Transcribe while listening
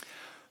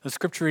The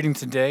scripture reading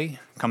today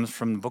comes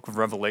from the book of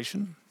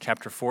Revelation,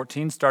 chapter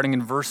 14, starting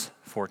in verse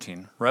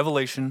 14.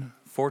 Revelation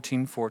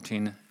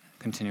 14:14,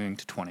 continuing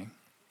to 20.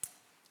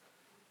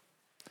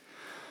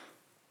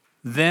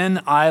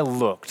 Then I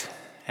looked,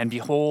 and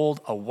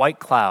behold, a white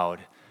cloud,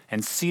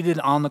 and seated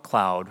on the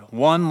cloud,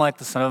 one like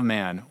the Son of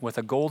Man, with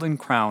a golden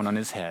crown on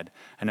his head,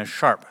 and a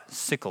sharp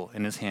sickle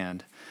in his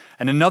hand.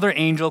 And another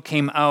angel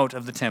came out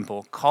of the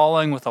temple,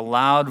 calling with a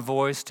loud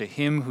voice to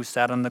him who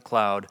sat on the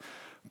cloud,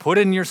 "Put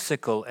in your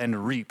sickle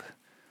and reap,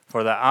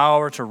 for the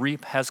hour to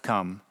reap has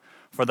come,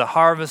 for the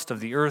harvest of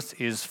the earth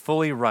is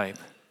fully ripe."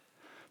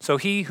 So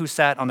he who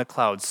sat on the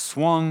cloud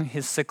swung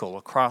his sickle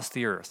across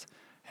the earth,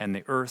 and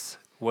the earth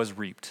was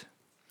reaped.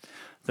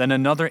 Then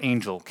another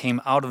angel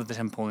came out of the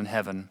temple in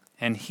heaven,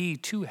 and he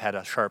too had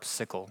a sharp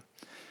sickle.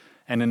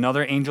 And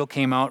another angel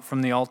came out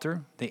from the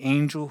altar, the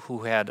angel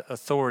who had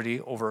authority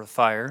over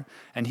fire,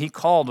 and he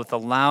called with a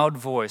loud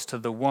voice to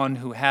the one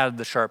who had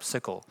the sharp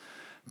sickle,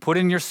 "Put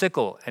in your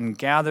sickle and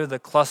gather the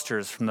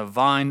clusters from the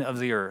vine of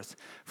the earth,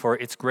 for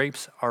its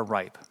grapes are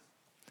ripe."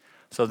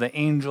 So the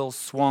angel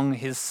swung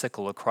his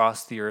sickle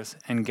across the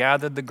earth and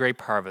gathered the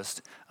grape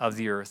harvest of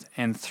the earth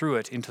and threw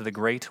it into the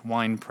great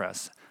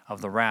winepress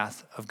of the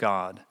wrath of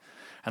God.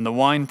 And the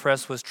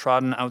winepress was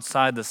trodden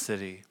outside the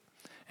city,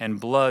 and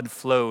blood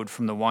flowed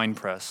from the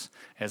winepress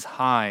as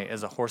high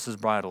as a horse's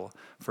bridle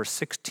for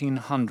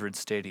 1,600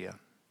 stadia.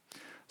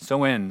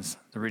 So ends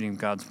the reading of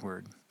God's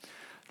word.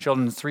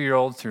 Children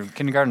 3-year-old through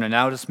kindergarten are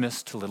now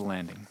dismissed to Little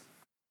Landing.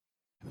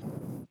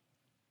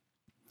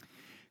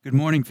 Good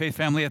morning, Faith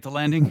Family at the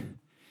Landing.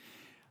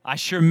 I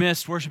sure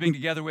missed worshiping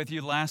together with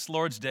you last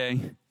Lord's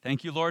Day.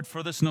 Thank you, Lord,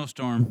 for the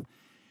snowstorm.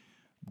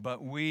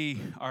 But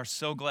we are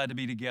so glad to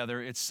be together.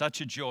 It's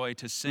such a joy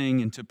to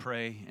sing and to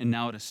pray and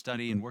now to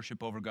study and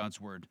worship over God's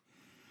word.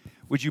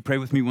 Would you pray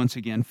with me once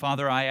again?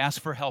 Father, I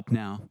ask for help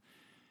now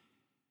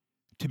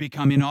to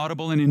become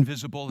inaudible and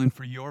invisible, and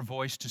for your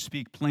voice to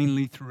speak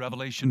plainly through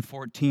Revelation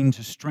 14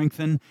 to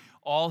strengthen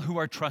all who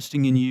are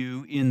trusting in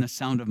you in the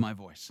sound of my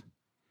voice,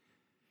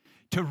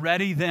 to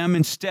ready them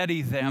and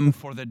steady them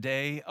for the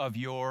day of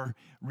your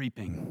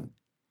reaping.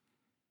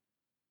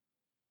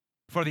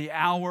 For the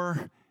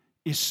hour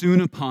is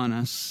soon upon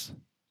us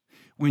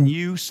when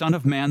you, Son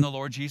of Man, the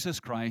Lord Jesus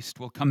Christ,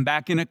 will come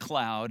back in a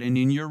cloud, and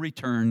in your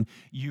return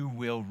you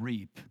will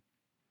reap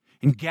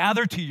and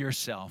gather to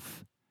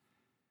yourself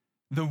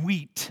the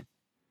wheat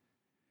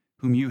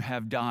whom you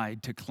have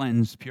died to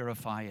cleanse,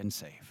 purify, and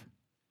save.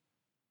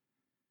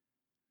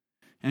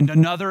 And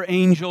another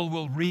angel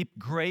will reap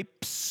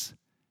grapes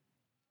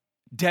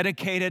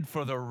dedicated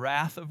for the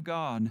wrath of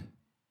God.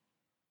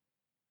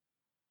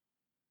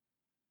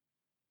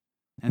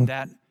 And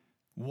that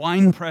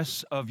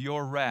winepress of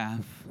your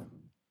wrath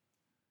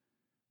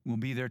will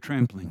be their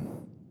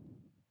trampling.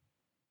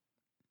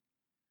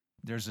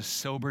 There's a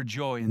sober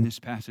joy in this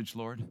passage,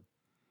 Lord.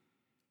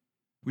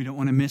 We don't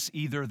want to miss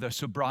either the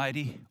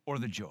sobriety or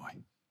the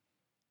joy.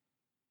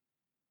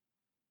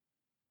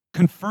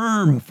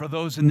 Confirm for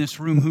those in this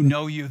room who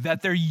know you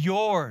that they're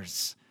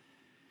yours,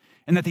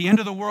 and that the end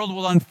of the world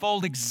will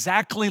unfold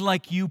exactly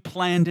like you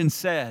planned and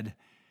said.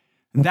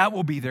 And that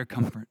will be their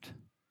comfort,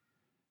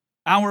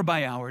 hour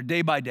by hour,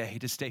 day by day,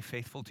 to stay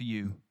faithful to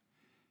you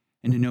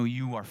and to know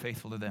you are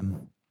faithful to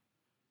them.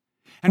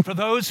 And for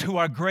those who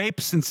are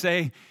grapes and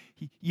say,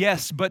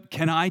 "Yes, but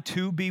can I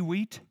too be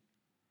wheat?"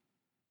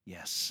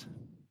 Yes.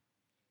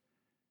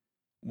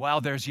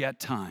 While there's yet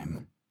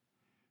time,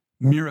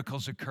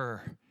 miracles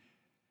occur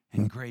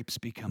and grapes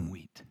become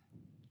wheat.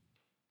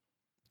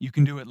 You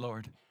can do it,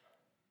 Lord.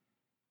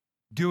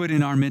 Do it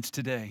in our midst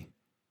today.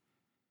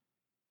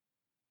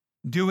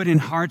 Do it in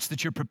hearts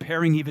that you're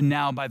preparing even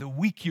now by the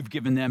week you've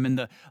given them and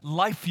the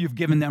life you've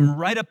given them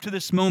right up to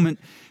this moment,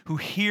 who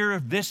hear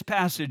this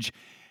passage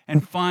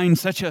and find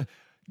such a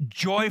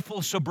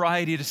joyful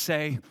sobriety to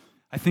say,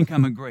 "I think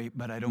I'm a grape,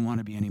 but I don't want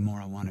to be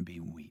anymore. I want to be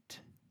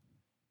wheat."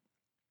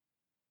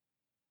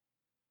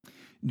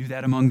 Do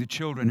that among the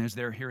children as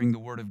they're hearing the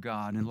word of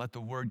God, and let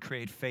the word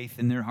create faith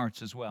in their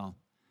hearts as well.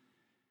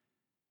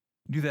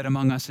 Do that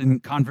among us in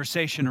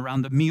conversation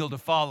around the meal to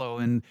follow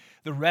and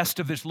the rest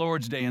of this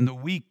Lord's Day and the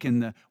week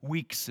and the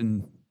weeks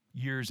and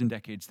years and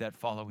decades that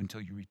follow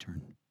until you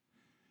return.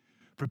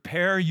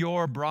 Prepare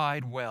your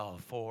bride well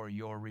for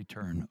your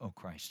return, O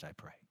Christ, I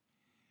pray.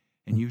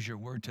 And use your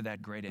word to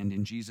that great end.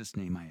 In Jesus'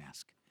 name I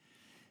ask.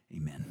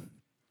 Amen.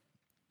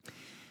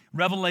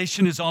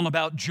 Revelation is all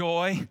about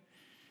joy.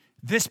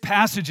 This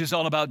passage is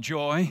all about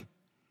joy.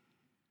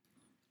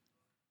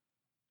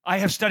 I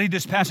have studied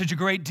this passage a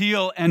great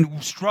deal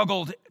and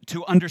struggled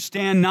to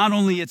understand not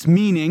only its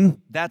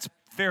meaning, that's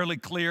fairly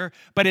clear,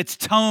 but its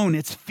tone,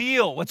 its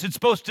feel. What's it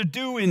supposed to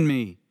do in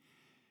me?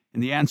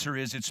 And the answer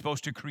is it's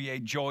supposed to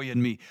create joy in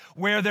me.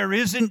 Where there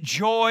isn't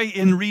joy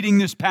in reading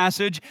this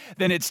passage,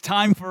 then it's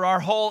time for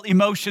our whole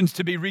emotions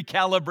to be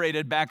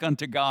recalibrated back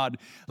unto God.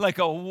 Like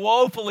a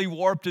woefully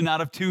warped and out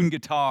of tune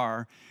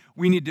guitar,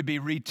 we need to be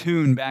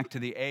retuned back to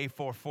the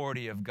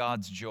A440 of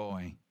God's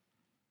joy.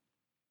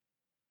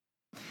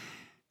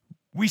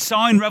 We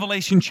saw in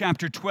Revelation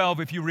chapter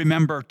 12, if you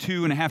remember,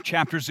 2.5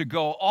 chapters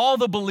ago, all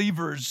the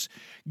believers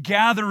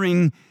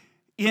gathering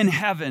in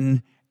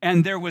heaven,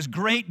 and there was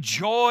great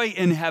joy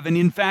in heaven.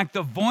 In fact,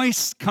 the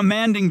voice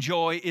commanding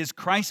joy is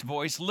Christ's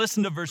voice.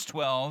 Listen to verse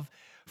 12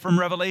 from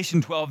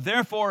Revelation 12.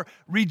 Therefore,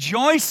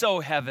 rejoice,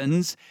 O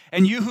heavens,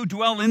 and you who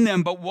dwell in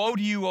them, but woe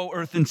to you, O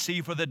earth and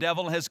sea, for the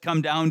devil has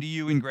come down to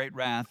you in great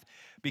wrath,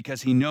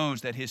 because he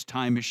knows that his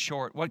time is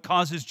short. What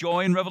causes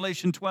joy in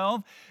Revelation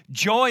 12?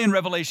 Joy in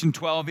Revelation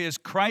 12 is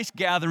Christ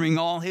gathering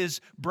all his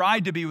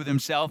bride to be with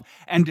himself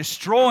and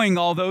destroying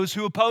all those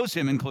who oppose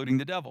him, including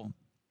the devil.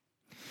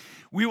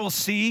 We will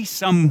see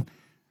some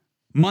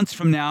months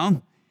from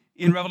now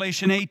in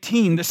Revelation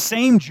 18 the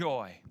same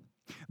joy.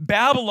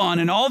 Babylon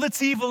and all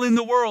that's evil in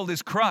the world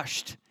is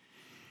crushed.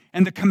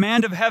 And the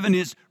command of heaven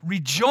is,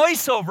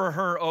 rejoice over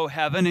her, O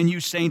heaven, and you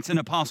saints and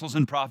apostles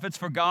and prophets,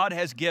 for God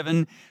has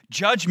given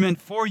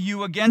judgment for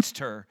you against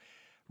her.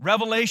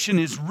 Revelation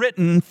is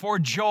written for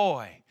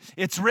joy.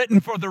 It's written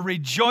for the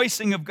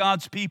rejoicing of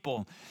God's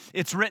people.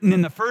 It's written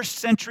in the 1st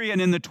century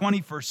and in the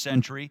 21st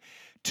century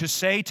to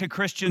say to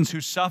Christians who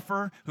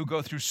suffer, who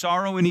go through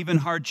sorrow and even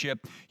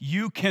hardship,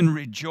 you can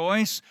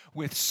rejoice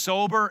with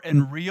sober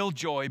and real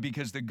joy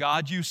because the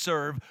God you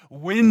serve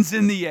wins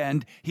in the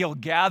end. He'll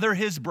gather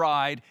his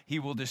bride. He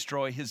will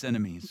destroy his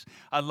enemies.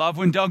 I love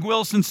when Doug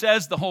Wilson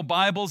says the whole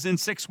Bible's in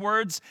 6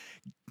 words.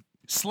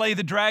 Slay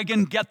the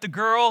dragon, get the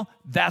girl.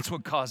 That's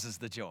what causes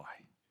the joy.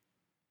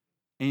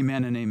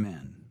 Amen and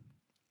amen.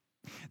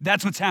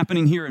 That's what's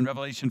happening here in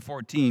Revelation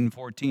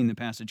 14:14, the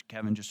passage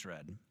Kevin just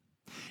read.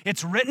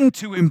 It's written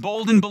to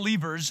embolden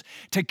believers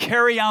to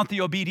carry out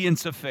the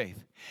obedience of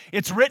faith.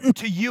 It's written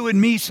to you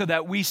and me so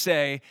that we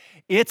say,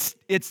 it's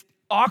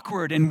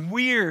awkward and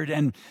weird,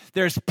 and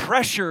there's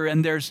pressure,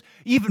 and there's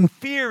even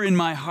fear in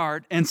my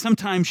heart, and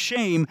sometimes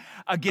shame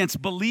against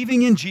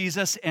believing in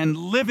Jesus and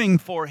living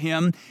for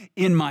him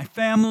in my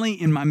family,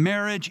 in my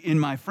marriage, in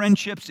my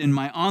friendships, in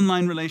my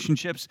online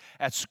relationships,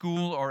 at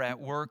school or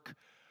at work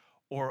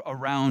or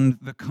around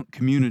the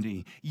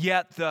community.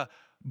 Yet the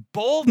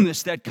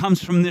boldness that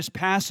comes from this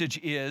passage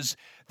is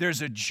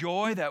there's a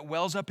joy that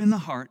wells up in the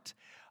heart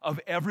of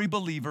every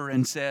believer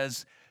and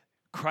says,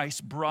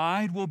 Christ's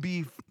bride will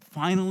be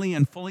finally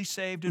and fully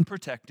saved and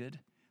protected.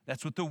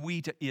 That's what the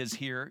wheat is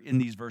here in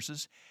these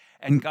verses.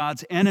 And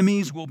God's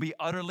enemies will be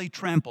utterly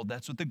trampled.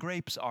 That's what the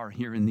grapes are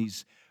here in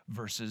these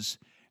verses.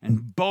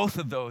 And both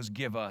of those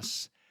give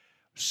us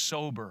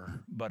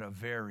sober but a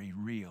very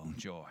real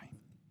joy.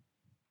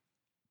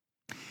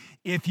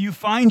 If you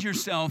find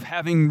yourself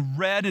having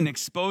read and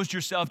exposed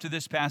yourself to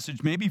this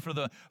passage, maybe for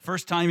the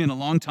first time in a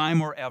long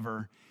time or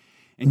ever,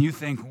 and you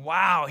think,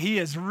 wow, he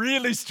is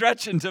really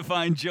stretching to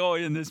find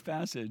joy in this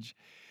passage,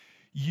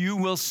 you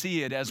will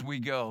see it as we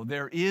go.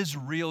 There is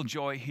real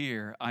joy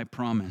here, I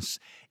promise.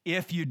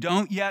 If you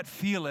don't yet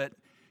feel it,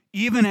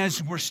 even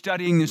as we're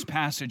studying this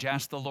passage,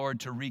 ask the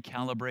Lord to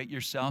recalibrate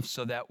yourself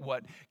so that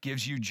what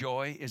gives you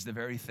joy is the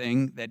very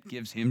thing that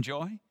gives him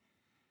joy.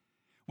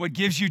 What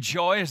gives you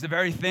joy is the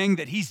very thing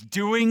that he's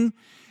doing.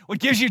 What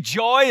gives you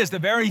joy is the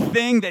very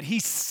thing that he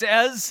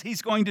says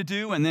he's going to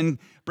do and then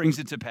brings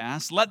it to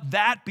pass. Let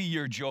that be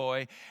your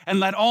joy, and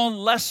let all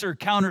lesser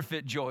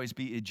counterfeit joys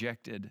be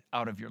ejected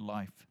out of your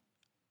life.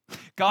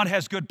 God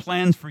has good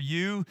plans for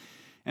you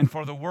and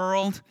for the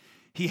world.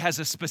 He has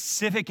a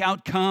specific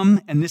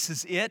outcome, and this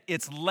is it.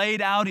 It's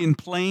laid out in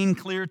plain,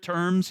 clear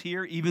terms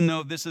here, even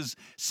though this is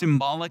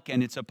symbolic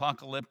and it's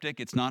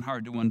apocalyptic. It's not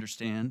hard to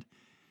understand.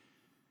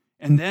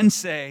 And then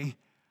say,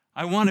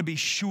 I want to be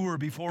sure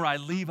before I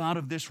leave out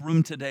of this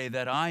room today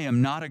that I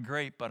am not a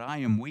grape, but I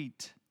am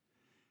wheat.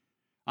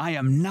 I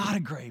am not a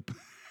grape.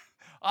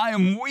 I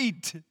am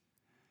wheat.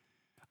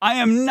 I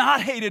am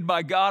not hated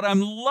by God.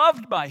 I'm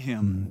loved by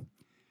him.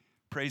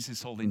 Praise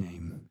his holy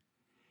name.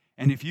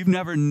 And if you've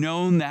never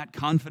known that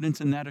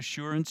confidence and that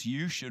assurance,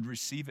 you should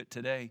receive it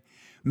today.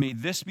 May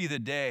this be the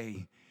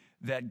day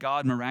that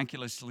God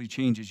miraculously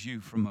changes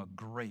you from a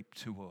grape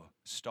to a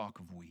stalk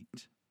of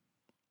wheat.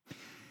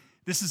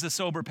 This is a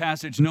sober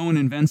passage. No one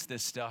invents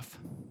this stuff.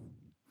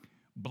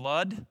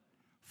 Blood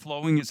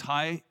flowing as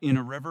high in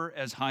a river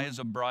as high as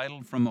a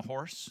bridle from a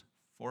horse,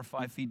 4 or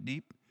 5 feet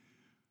deep,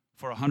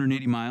 for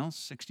 180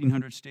 miles,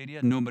 1,600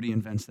 stadia. Nobody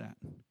invents that.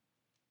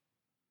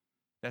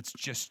 That's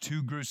just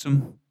too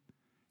gruesome.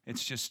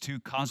 It's just too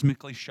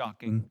cosmically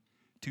shocking,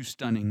 too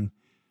stunning,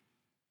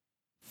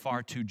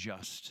 far too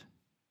just.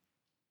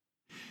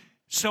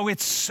 So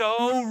it's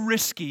so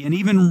risky and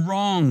even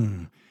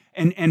wrong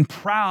and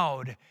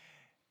proud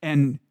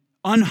and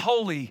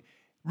unholy,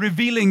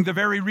 revealing the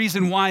very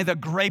reason why the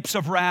grapes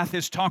of wrath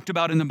is talked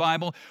about in the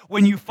Bible.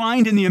 When you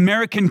find in the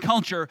American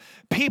culture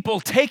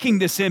people taking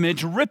this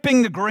image,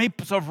 ripping the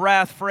grapes of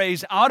wrath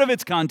phrase out of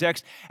its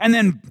context, and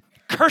then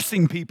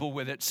cursing people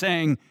with it,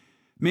 saying,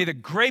 may the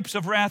grapes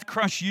of wrath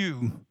crush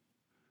you.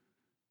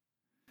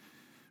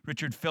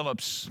 Richard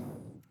Phillips,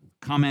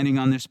 commenting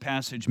on this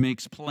passage,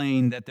 makes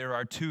plain that there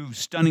are 2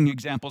 stunning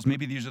examples.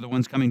 Maybe these are the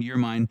ones coming to your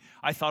mind.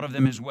 I thought of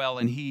them as well,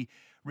 and he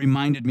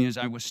reminded me as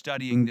I was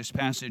studying this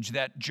passage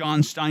that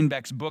John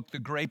Steinbeck's book, The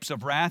Grapes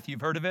of Wrath,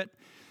 you've heard of it?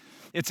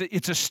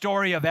 It's a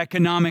story of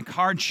economic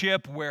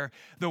hardship where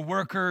the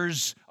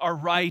workers are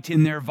right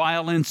in their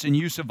violence and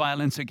use of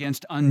violence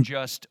against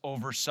unjust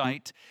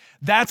oversight.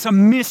 That's a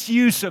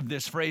misuse of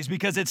this phrase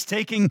because it's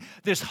taking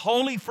this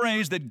holy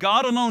phrase that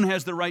God alone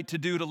has the right to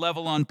do to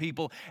level on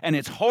people, and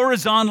it's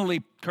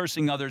horizontally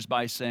cursing others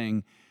by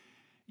saying,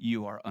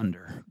 you are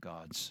under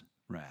God's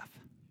wrath.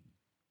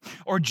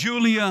 Or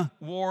Julia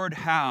Ward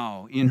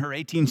Howe in her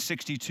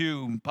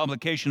 1862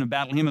 publication of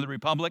Battle Hymn of the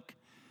Republic,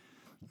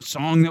 a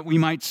song that we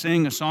might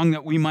sing, a song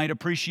that we might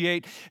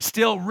appreciate,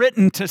 still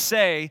written to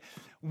say,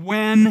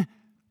 when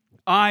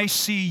I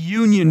see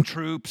Union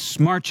troops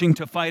marching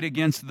to fight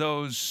against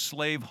those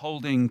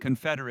slave-holding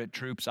Confederate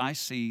troops, I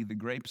see the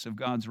grapes of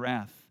God's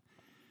wrath.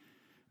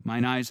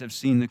 Mine eyes have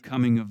seen the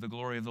coming of the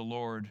glory of the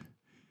Lord,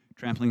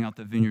 trampling out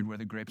the vineyard where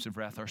the grapes of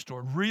wrath are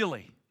stored.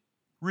 Really,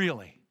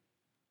 really.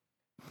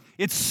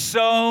 It's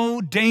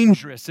so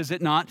dangerous, is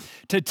it not,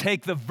 to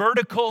take the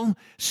vertical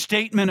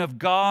statement of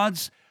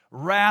God's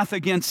wrath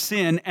against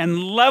sin and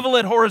level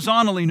it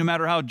horizontally, no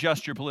matter how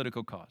just your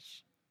political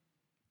cause.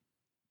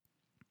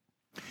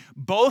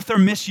 Both are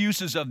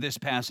misuses of this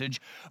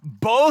passage.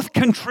 Both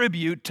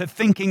contribute to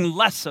thinking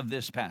less of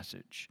this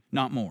passage,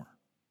 not more.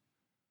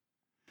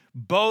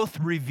 Both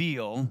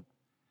reveal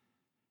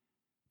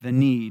the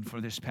need for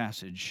this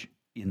passage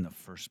in the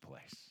first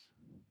place.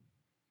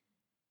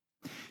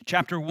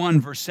 Chapter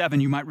 1, verse 7,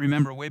 you might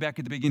remember way back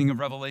at the beginning of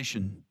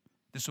Revelation.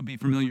 This will be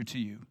familiar to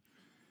you.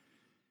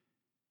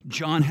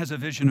 John has a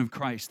vision of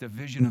Christ, a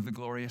vision of the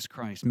glorious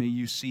Christ. May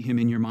you see him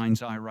in your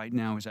mind's eye right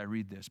now as I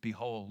read this.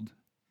 Behold,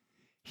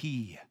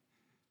 he,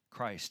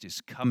 Christ,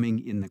 is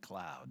coming in the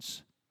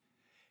clouds.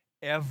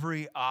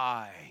 Every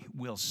eye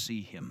will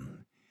see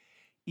him,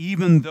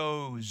 even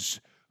those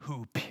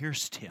who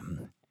pierced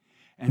him.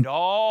 And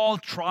all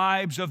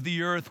tribes of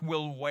the earth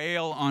will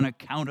wail on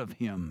account of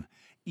him.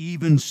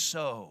 Even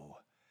so,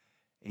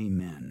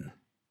 amen.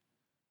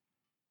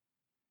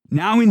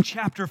 Now in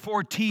chapter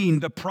 14,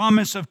 the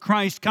promise of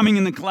Christ coming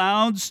in the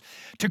clouds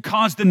to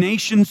cause the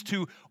nations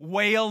to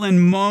wail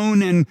and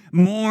moan and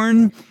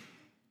mourn,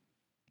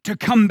 to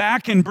come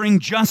back and bring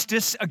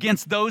justice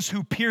against those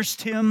who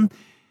pierced him,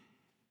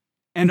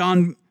 and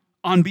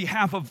on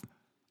behalf of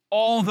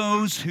all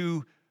those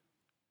who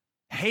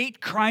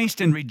hate Christ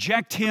and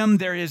reject him,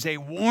 there is a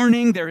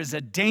warning, there is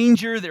a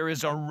danger, there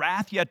is a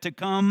wrath yet to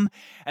come,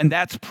 and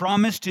that's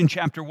promised in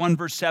chapter 1,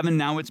 verse 7.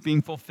 Now it's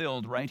being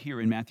fulfilled right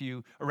here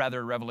in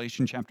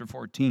Revelation chapter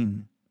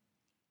 14.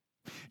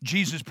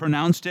 Jesus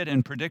pronounced it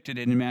and predicted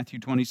it in Matthew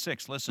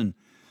 26. Listen,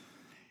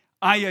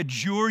 I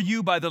adjure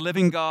you by the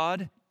living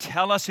God,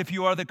 tell us if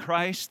you are the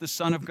Christ, the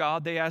Son of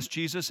God, they asked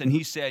Jesus, and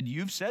he said,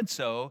 you've said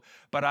so,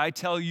 but I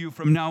tell you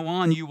from now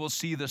on you will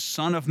see the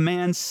Son of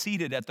Man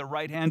seated at the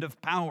right hand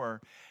of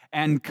power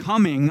and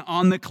coming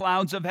on the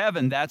clouds of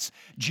heaven. That's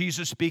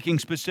Jesus speaking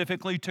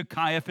specifically to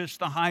Caiaphas,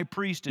 the high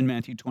priest, in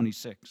Matthew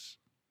 26.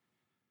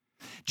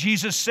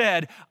 Jesus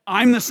said,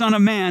 I'm the Son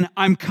of Man,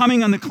 I'm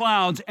coming on the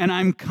clouds, and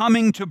I'm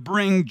coming to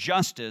bring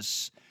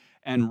justice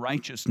and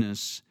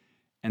righteousness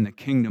and the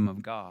kingdom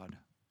of God.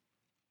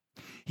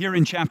 Here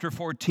in chapter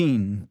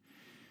 14,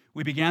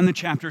 we began the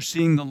chapter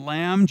seeing the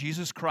Lamb,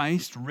 Jesus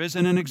Christ,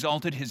 risen and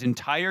exalted, his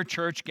entire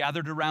church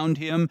gathered around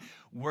him,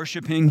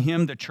 worshiping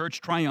him, the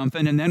church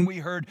triumphant. And then we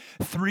heard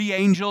three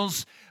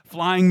angels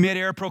flying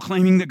midair,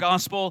 proclaiming the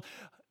gospel.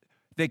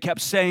 They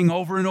kept saying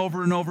over and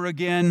over and over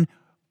again,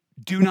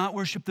 do not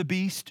worship the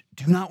beast,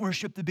 do not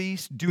worship the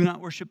beast, do not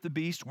worship the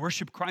beast,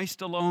 worship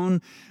Christ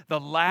alone. The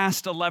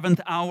last 11th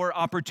hour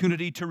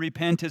opportunity to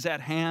repent is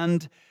at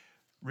hand.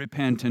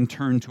 Repent and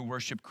turn to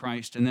worship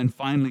Christ. And then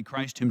finally,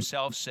 Christ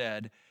himself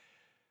said,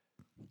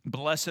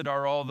 blessed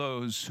are all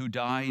those who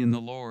die in the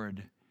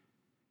Lord.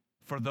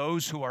 For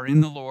those who are in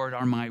the Lord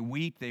are my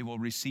wheat. They will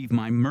receive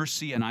my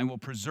mercy, and I will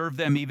preserve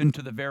them even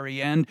to the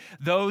very end.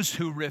 Those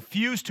who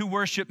refuse to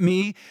worship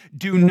me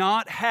do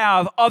not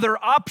have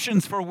other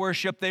options for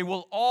worship. They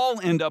will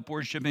all end up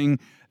worshiping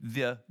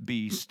the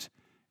beast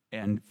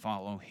and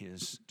follow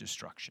his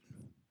destruction.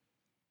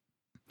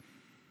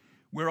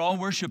 We're all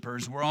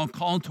worshipers. We're all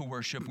called to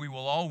worship. We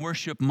will all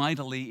worship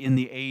mightily in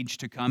the age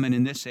to come and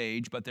in this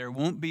age, but there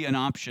won't be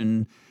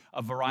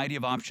a variety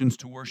of options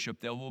to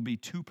worship. There will be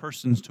two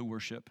persons to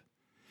worship.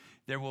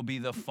 There will be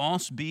the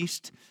false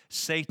beast,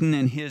 Satan,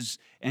 and his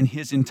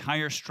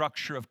entire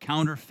structure of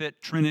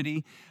counterfeit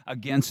Trinity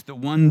against the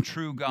one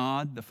true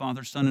God, the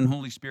Father, Son, and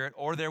Holy Spirit,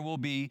 or there will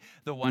be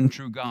the one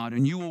true God,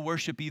 and you will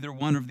worship either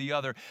one or the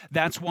other.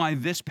 That's why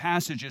this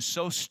passage is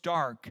so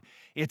stark,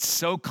 it's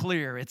so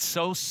clear, it's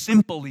so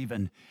simple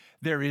even.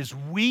 There is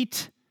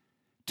wheat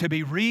to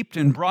be reaped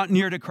and brought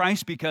near to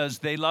Christ because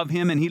they love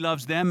him and he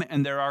loves them,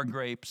 and there are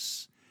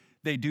grapes.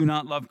 They do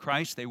not love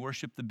Christ, they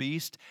worship the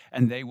beast,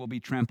 and they will be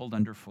trampled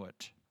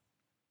underfoot.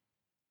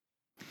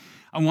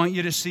 I want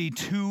you to see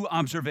two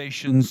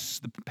observations.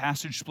 The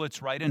passage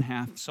splits right in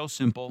half, so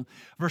simple.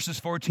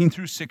 Verses 14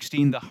 through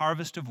 16, the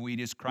harvest of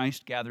wheat is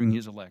Christ gathering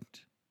his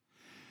elect.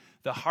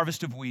 The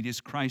harvest of wheat is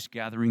Christ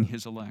gathering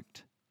his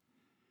elect.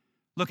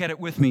 Look at it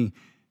with me.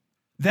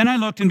 Then I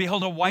looked, and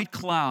behold, a white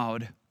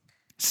cloud.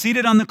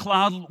 Seated on the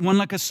cloud, one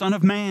like a son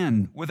of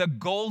man, with a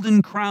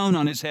golden crown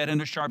on his head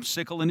and a sharp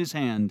sickle in his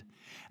hand.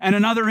 And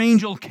another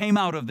angel came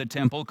out of the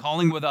temple,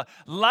 calling with a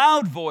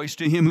loud voice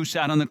to him who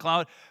sat on the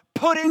cloud,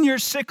 "Put in your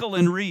sickle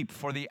and reap,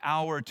 for the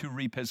hour to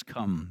reap has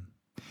come.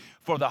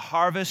 For the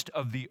harvest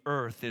of the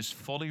earth is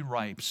fully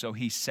ripe." So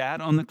he who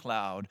sat on the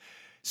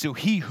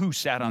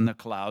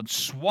cloud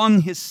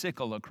swung his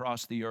sickle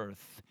across the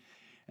earth,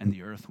 and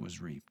the earth was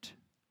reaped.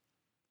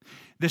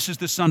 This is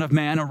the Son of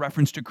Man, a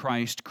reference to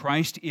Christ.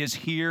 Christ is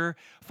here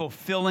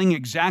fulfilling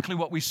exactly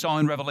what we saw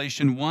in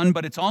Revelation 1,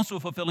 but it's also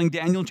fulfilling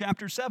Daniel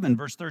chapter 7,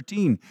 verse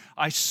 13.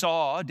 "I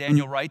saw,"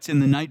 Daniel writes, "in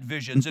the night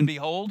visions, and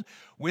behold,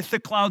 with the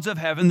clouds of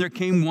heaven there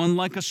came one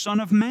like a son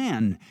of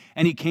man,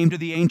 and he came to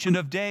the Ancient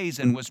of Days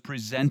and was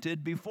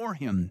presented before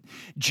him."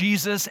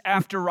 Jesus,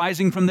 after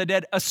rising from the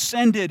dead,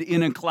 ascended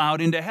in a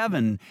cloud into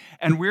heaven.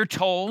 And we're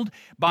told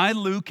by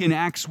Luke in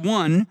Acts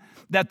 1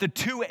 that the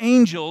two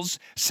angels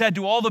said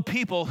to all the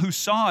people who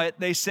saw it,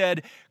 they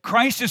said,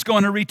 Christ is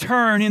going to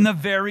return in the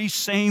very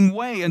same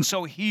way. And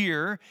so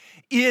here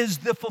is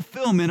the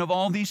fulfillment of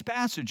all these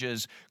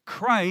passages.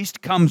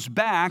 Christ comes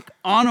back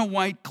on a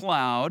white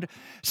cloud,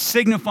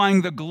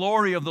 signifying the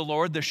glory of the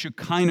Lord, the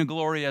Shekinah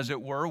glory as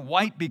it were,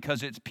 white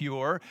because it's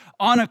pure,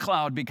 on a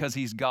cloud because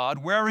he's God,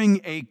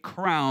 wearing a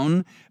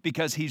crown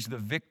because he's the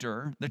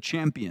victor, the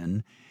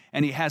champion,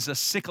 and he has a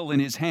sickle in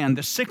his hand.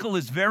 The sickle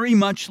is very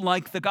much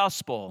like the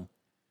gospel,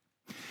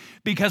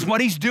 because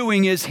what he's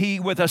doing is he,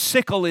 with a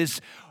sickle, is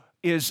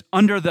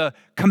under the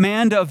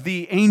command of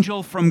the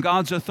angel from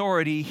God's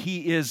authority.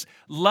 He is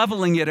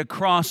leveling it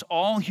across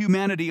all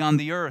humanity on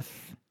the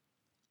earth.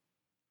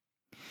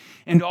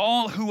 And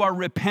all who are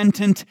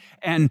repentant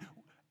and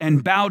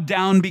bowed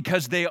down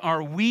because they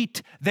are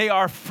wheat, they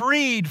are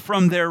freed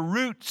from their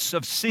roots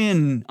of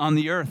sin on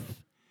the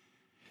earth.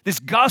 This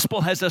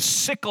gospel has a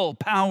sickle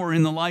power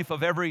in the life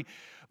of every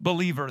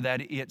believer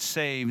that it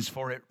saves,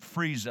 for it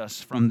frees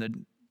us from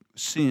the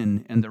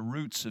sin and the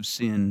roots of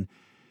sin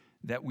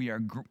that we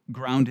are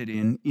grounded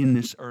in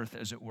this earth,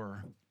 as it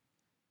were.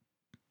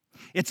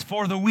 It's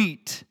for the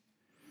wheat,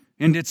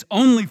 and it's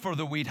only for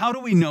the wheat. How do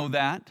we know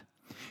that?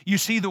 You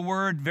see the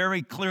word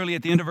very clearly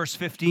at the end of verse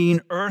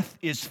 15, earth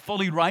is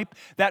fully ripe.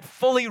 That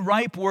fully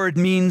ripe word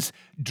means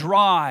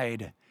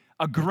dried,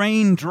 a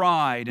grain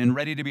dried and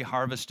ready to be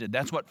harvested.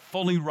 That's what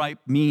fully ripe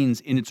means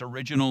in its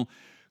original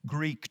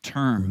Greek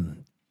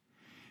term.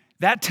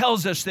 That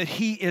tells us that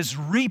he is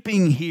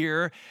reaping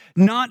here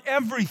not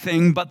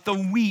everything but the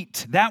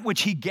wheat, that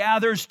which he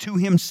gathers to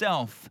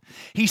himself.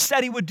 He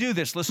said he would do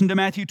this. Listen to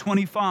Matthew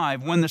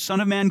 25. "When the Son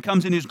of Man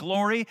comes in his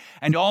glory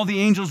and all the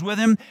angels with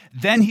him,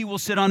 then he will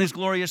sit on his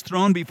glorious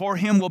throne. Before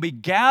him will be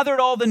gathered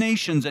all the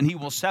nations, and he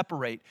will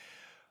separate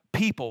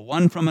people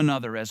one from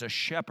another as a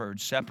shepherd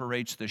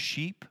separates the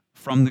sheep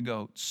from the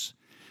goats."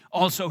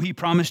 Also, he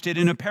promised it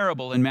in a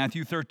parable in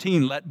Matthew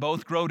 13, "Let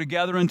both grow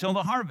together until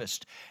the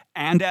harvest.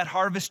 And at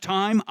harvest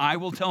time, I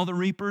will tell the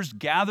reapers,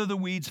 gather the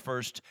weeds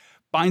first,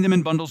 bind them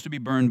in bundles to be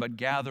burned, but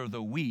gather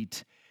the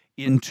wheat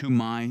into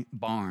my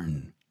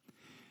barn."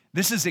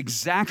 This is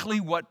exactly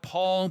what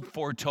Paul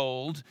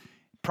foretold,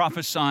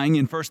 prophesying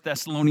in 1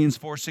 Thessalonians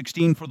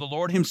 4:16, "For the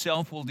Lord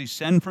himself will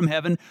descend from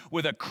heaven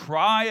with a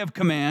cry of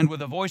command, with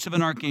the voice of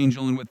an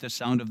archangel, and with the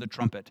sound of the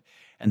trumpet,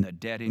 and the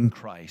dead in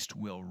Christ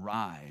will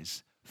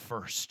rise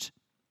first."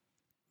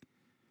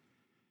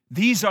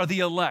 These are the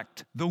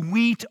elect. The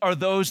wheat are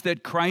those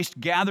that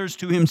Christ gathers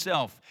to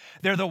himself.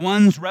 They're the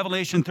ones,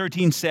 Revelation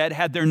 13 said,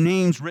 had their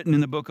names written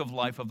in the book of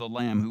life of the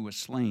Lamb who was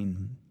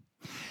slain.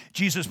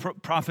 Jesus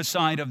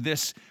prophesied of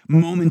this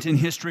moment in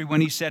history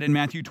when he said in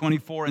Matthew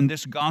 24, "And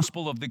this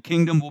gospel of the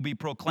kingdom will be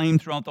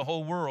proclaimed throughout the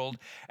whole world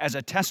as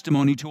a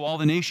testimony to all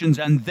the nations,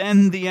 and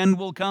then the end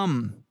will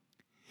come."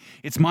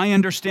 It's my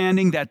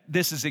understanding that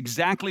this is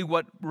exactly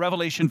what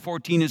Revelation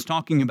 14 is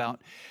talking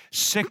about.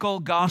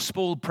 Sickle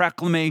gospel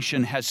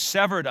proclamation has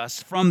severed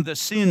us from the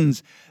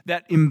sins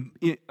that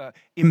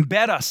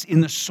embed us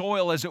in the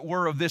soil, as it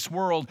were, of this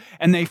world,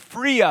 and they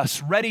free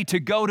us ready to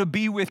go to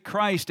be with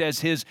Christ as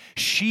his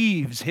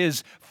sheaves,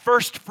 his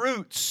first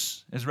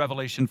fruits, as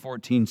Revelation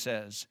 14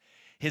 says,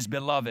 his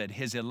beloved,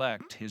 his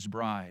elect, his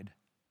bride.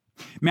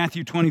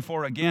 Matthew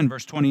 24 again,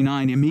 verse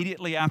 29,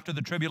 "Immediately after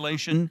the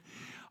tribulation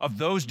of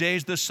those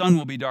days the sun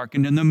will be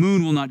darkened, and the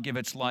moon will not give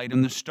its light,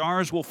 and the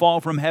stars will fall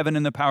from heaven,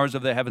 and the powers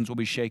of the heavens will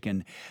be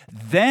shaken.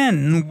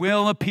 Then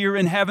will appear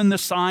in heaven the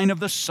sign of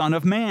the Son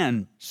of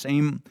Man."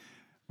 Same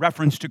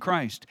reference to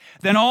Christ.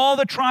 "Then all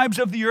the tribes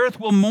of the earth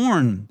will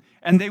mourn,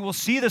 and they will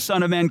see the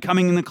Son of Man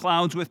coming in the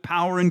clouds with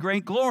power and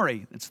great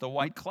glory." It's the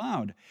white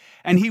cloud.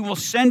 "And he will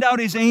send out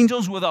his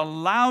angels with a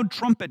loud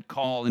trumpet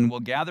call, and will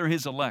gather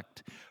his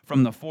elect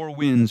from the four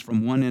winds,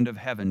 from one end of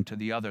heaven to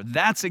the other."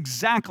 That's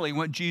exactly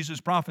what Jesus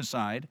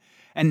prophesied,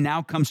 and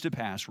now comes to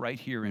pass right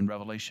here in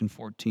Revelation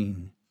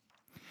 14.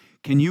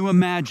 Can you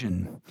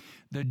imagine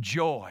the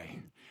joy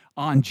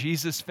on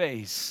Jesus'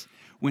 face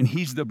when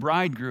he's the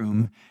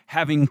bridegroom,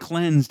 having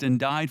cleansed and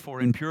died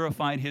for and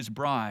purified his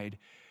bride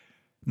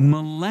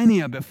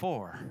millennia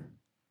before?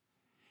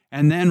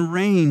 and then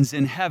reigns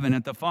in heaven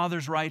at the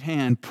Father's right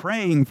hand,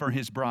 praying for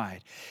his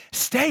bride.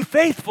 Stay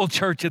faithful,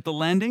 church at the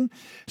Landing.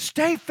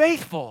 Stay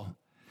faithful.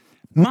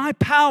 My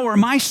power,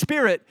 my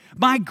Spirit,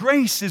 my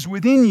grace is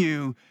within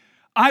you.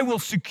 I will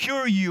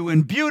secure you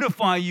and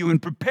beautify you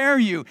and prepare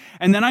you.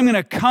 And then I'm going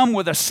to come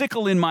with a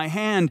sickle in my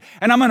hand,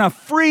 and I'm going to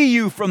free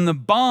you from the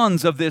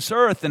bonds of this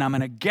earth, and I'm going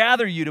to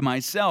gather you to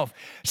myself.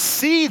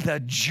 See the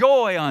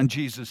joy on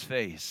Jesus'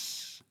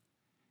 face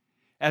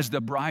as the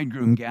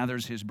bridegroom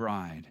gathers his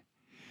bride.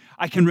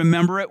 I can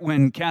remember it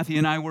when Kathy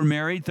and I were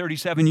married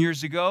 37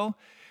 years ago.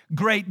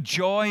 Great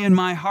joy in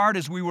my heart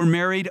as we were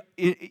married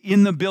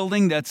in the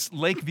building that's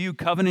Lakeview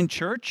Covenant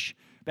Church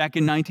back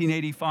in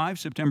 1985,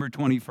 September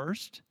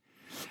 21st.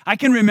 I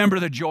can remember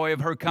the joy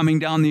of her coming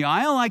down the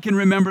aisle. I can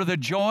remember the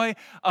joy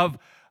of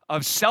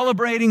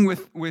celebrating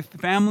with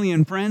family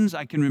and friends.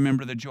 I can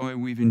remember the joy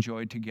we've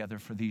enjoyed together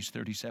for these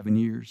 37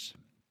 years.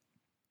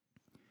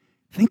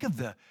 Think of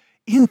the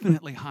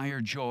infinitely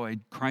higher joy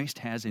Christ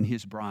has in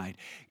his bride.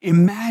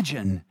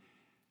 Imagine,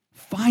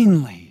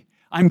 finally,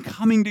 I'm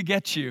coming to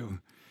get you.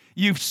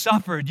 You've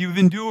suffered, you've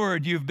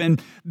endured, you've been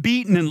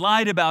beaten and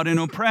lied about and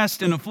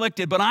oppressed and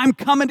afflicted, but I'm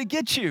coming to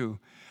get you.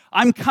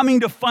 I'm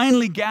coming to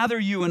finally gather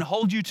you and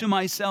hold you to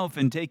myself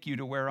and take you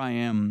to where I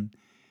am.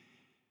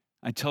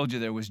 I told you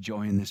there was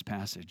joy in this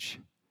passage.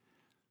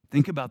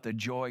 Think about the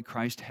joy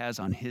Christ has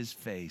on his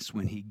face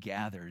when he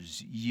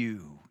gathers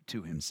you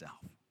to himself.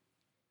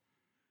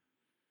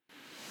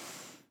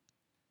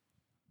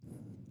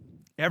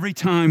 Every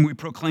time we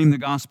proclaim the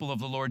gospel of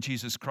the Lord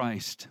Jesus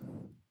Christ,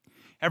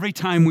 every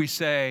time we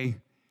say,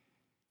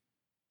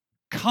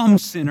 "Come,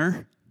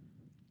 sinner,"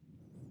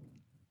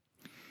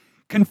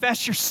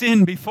 confess your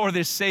sin before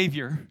this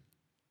Savior.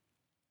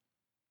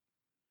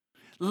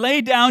 Lay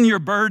down your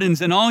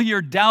burdens and all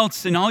your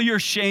doubts and all your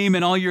shame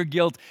and all your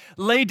guilt.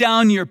 Lay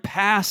down your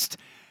past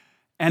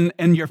and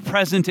your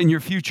present and your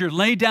future.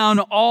 Lay down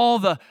all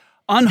the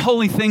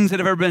unholy things that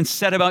have ever been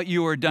said about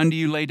you or done to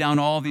you. Lay down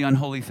all the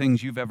unholy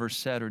things you've ever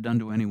said or done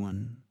to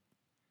anyone.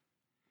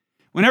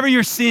 Whenever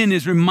your sin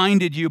is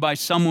reminded you by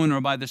someone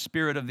or by the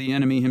spirit of the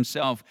enemy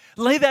himself,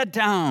 lay that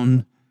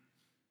down.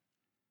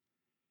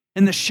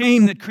 And the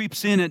shame that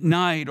creeps in at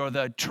night, or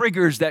the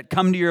triggers that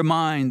come to your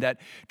mind that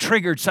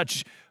triggered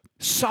such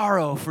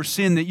sorrow for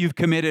sin that you've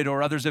committed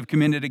or others have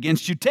committed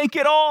against you, take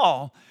it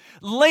all.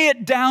 Lay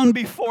it down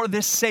before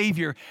this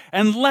Savior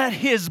and let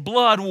his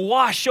blood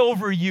wash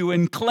over you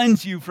and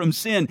cleanse you from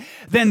sin.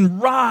 Then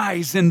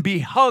rise and be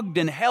hugged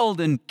and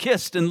held and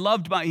kissed and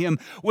loved by him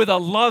with a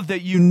love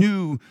that you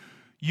knew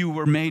you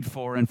were made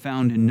for and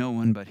found in no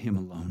one but him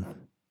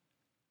alone.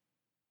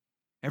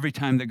 Every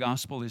time the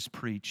gospel is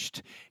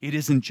preached, it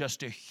isn't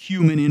just a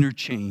human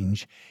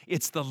interchange.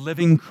 It's the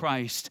living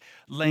Christ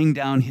laying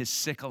down his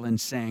sickle and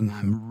saying,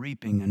 "I'm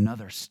reaping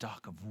another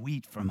stalk of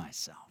wheat for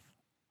myself.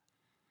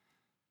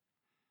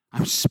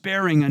 I'm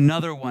sparing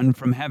another one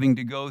from having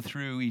to go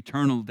through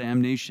eternal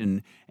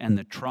damnation and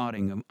the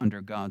trotting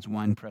under God's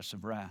winepress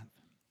of wrath."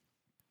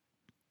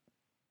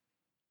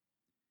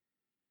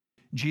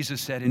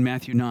 Jesus said in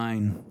Matthew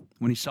 9,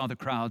 when he saw the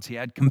crowds, he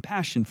had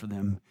compassion for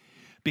them,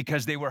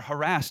 because they were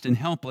harassed and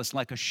helpless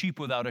like a sheep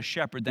without a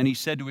shepherd. Then he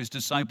said to his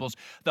disciples,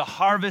 "The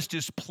harvest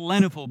is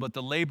plentiful, but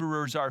the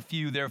laborers are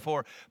few.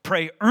 Therefore,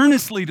 pray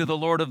earnestly to the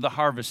Lord of the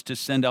harvest to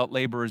send out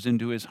laborers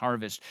into his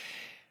harvest."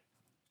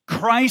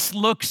 Christ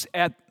looks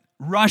at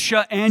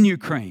Russia and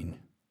Ukraine,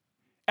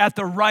 at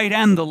the right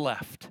and the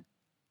left,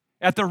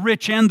 at the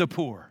rich and the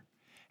poor,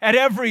 at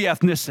every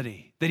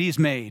ethnicity that he's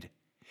made.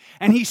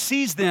 And he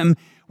sees them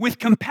with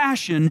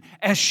compassion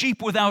as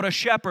sheep without a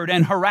shepherd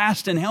and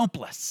harassed and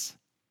helpless.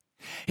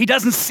 He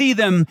doesn't see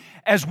them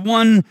as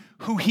one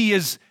who he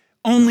is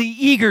only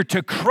eager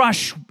to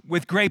crush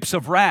with grapes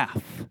of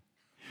wrath.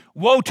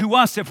 Woe to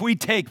us if we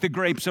take the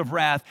grapes of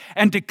wrath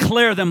and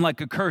declare them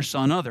like a curse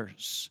on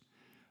others.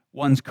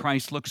 Ones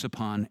Christ looks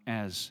upon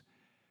as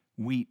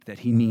wheat that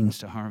he means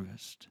to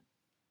harvest.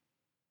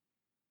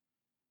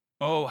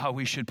 Oh, how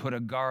we should put a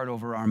guard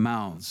over our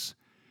mouths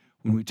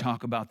when we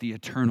talk about the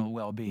eternal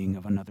well-being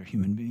of another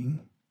human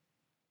being.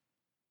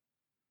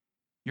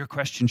 Your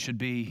question should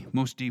be,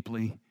 most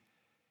deeply,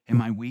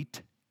 am I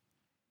wheat?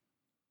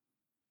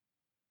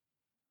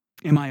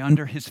 Am I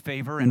under his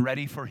favor and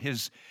ready for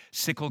his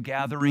sickle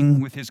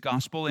gathering with his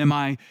gospel? Am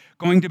I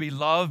going to be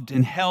loved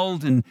and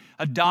held and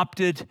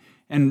adopted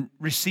and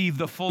receive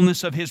the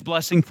fullness of his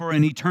blessing for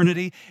an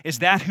eternity? Is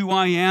that who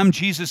I am?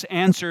 Jesus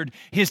answered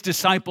his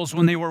disciples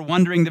when they were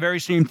wondering the very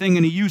same thing,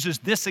 and he uses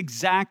this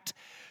exact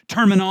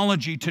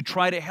terminology to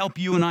try to help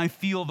you and I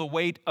feel the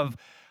weight of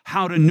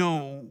how to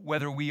know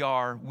whether we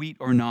are wheat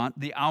or not.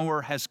 The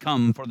hour has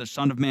come for the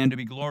Son of Man to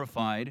be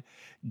glorified,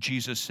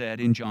 Jesus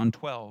said in John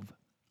 12.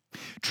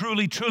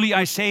 Truly, truly,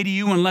 I say to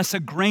you, unless a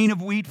grain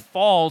of wheat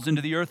falls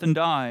into the earth and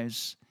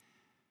dies,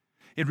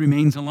 it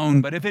remains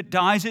alone. But if it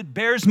dies, it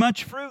bears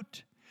much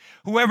fruit.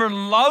 Whoever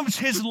loves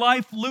his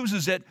life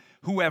loses it.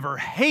 Whoever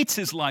hates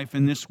his life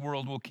in this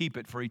world will keep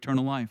it for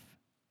eternal life.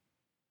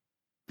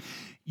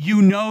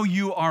 You know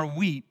you are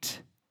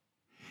wheat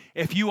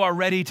if you are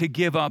ready to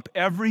give up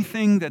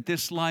everything that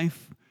this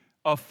life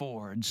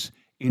affords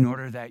in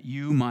order that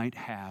you might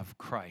have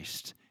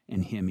Christ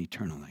in him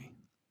eternally.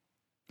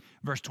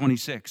 Verse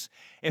 26,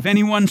 if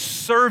anyone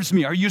serves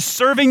me, are you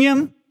serving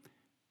him?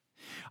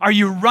 Are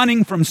you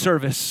running from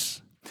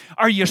service?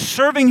 Are you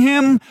serving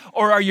him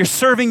or are you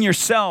serving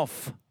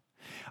yourself?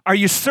 Are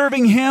you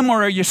serving him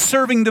or are you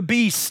serving the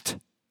beast?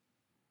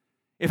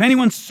 If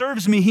anyone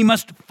serves me, he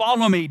must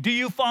follow me. Do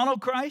you follow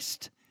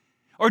Christ?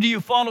 Or do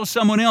you follow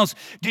someone else?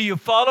 Do you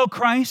follow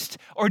Christ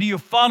or do you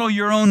follow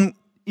your own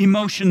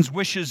emotions,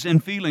 wishes,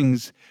 and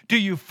feelings? Do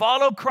you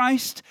follow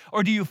Christ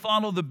or do you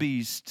follow the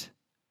beast?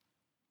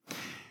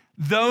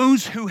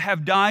 Those who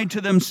have died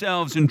to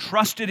themselves and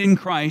trusted in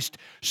Christ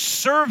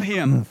serve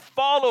him,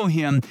 follow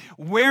him.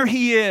 Where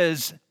he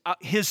is,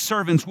 his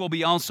servants will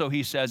be also,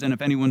 he says, and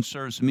if anyone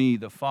serves me,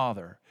 the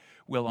Father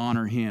will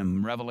honor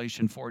him.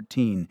 Revelation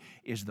 14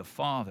 is the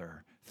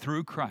Father,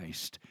 through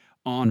Christ,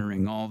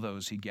 honoring all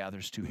those he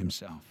gathers to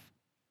himself.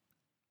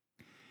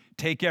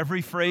 Take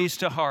every phrase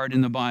to heart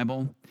in the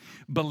Bible.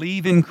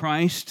 Believe in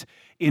Christ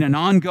in an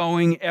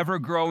ongoing,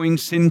 ever-growing,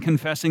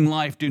 sin-confessing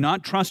life. Do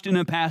not trust in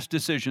a past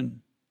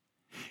decision.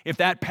 If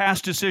that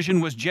past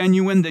decision was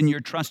genuine, then you're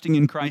trusting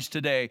in Christ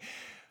today.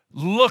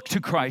 Look to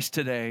Christ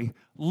today.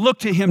 Look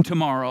to him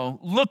tomorrow.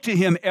 Look to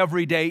him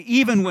every day,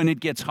 even when it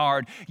gets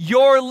hard.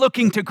 Your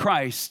looking to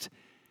Christ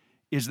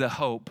is the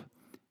hope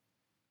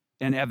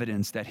and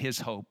evidence that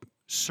his hope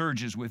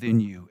surges within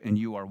you and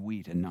you are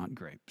wheat and not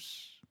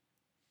grapes.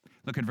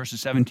 Look at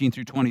verses 17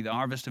 through 20. The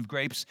harvest of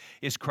grapes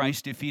is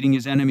Christ defeating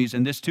his enemies,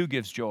 and this too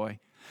gives joy.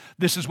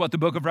 This is what the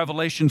book of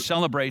Revelation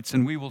celebrates,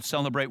 and we will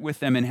celebrate with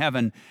them in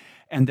heaven.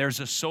 And there's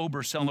a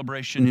sober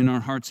celebration in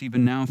our hearts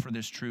even now for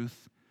this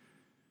truth.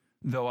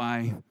 Though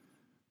I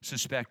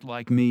suspect,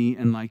 like me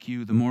and like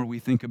you, the more we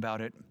think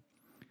about it,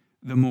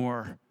 the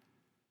more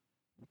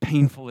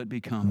painful it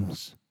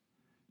becomes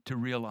to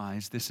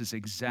realize this is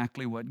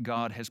exactly what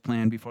God has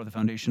planned before the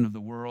foundation of the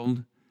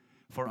world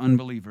for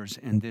unbelievers,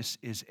 and this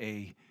is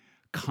a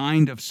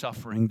kind of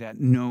suffering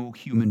that no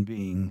human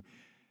being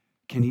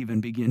can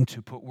even begin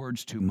to put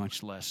words to,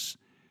 much less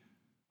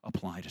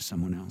apply to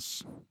someone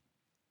else.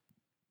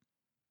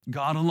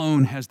 God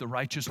alone has the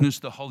righteousness,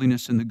 the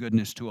holiness, and the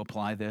goodness to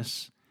apply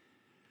this.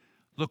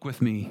 Look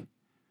with me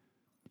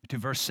to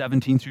verse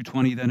 17 through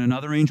 20. Then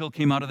another angel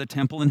came out of the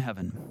temple in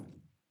heaven.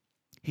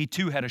 He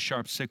too had a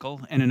sharp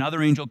sickle, and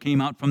another angel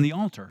came out from the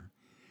altar,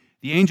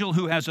 the angel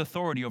who has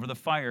authority over the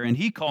fire. And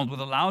he called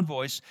with a loud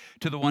voice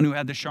to the one who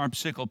had the sharp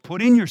sickle,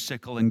 "Put in your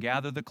sickle and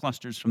gather the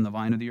clusters from the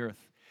vine of the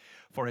earth,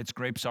 for its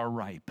grapes are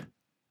ripe."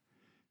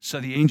 So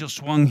the angel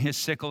swung his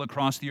sickle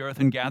across the earth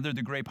and gathered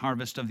the grape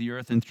harvest of the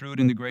earth and threw it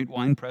in the great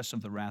winepress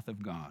of the wrath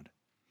of God.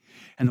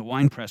 And the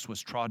winepress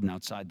was trodden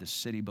outside the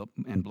city,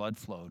 and blood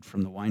flowed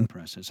from the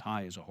winepress as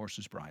high as a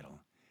horse's bridle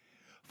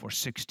for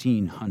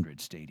 1,600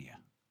 stadia.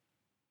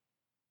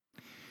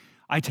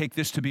 I take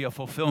this to be a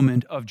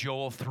fulfillment of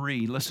Joel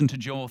 3. Listen to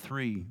Joel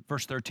 3,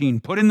 verse 13.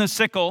 Put in the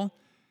sickle,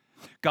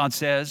 God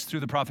says through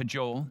the prophet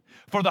Joel,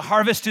 for the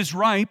harvest is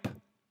ripe.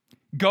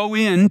 Go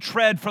in,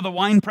 tread, for the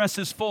winepress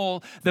is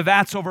full, the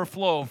vats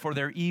overflow, for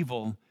their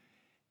evil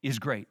is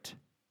great.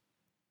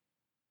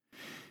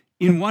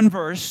 In one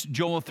verse,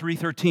 Joel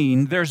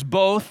 3:13, there's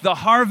both the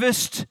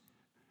harvest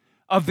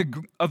of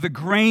the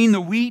grain,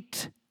 the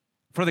wheat,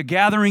 for the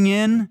gathering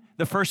in,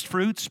 the first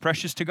fruits,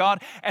 precious to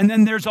God, and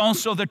then there's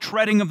also the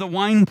treading of the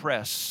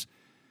winepress,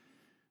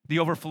 the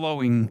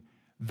overflowing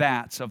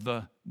vats of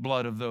the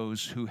blood of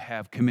those who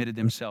have committed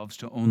themselves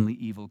to only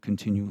evil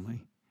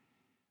continually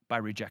by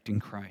rejecting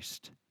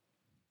Christ.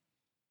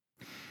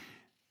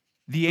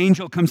 The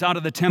angel comes out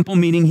of the temple,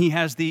 meaning he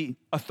has the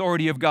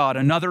authority of God.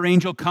 Another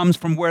angel comes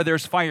from where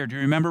there's fire. Do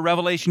you remember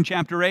Revelation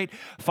chapter 8?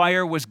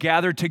 Fire was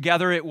gathered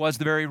together. It was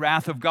the very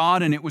wrath of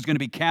God, and it was going to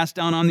be cast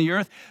down on the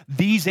earth.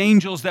 These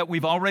angels that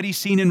we've already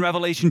seen in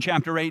Revelation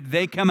chapter 8,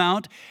 they come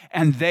out,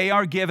 and they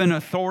are given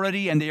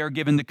authority, and they are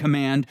given the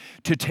command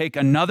to take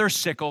another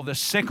sickle, the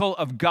sickle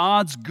of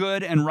God's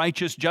good and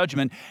righteous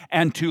judgment,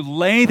 and to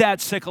lay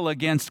that sickle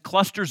against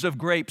clusters of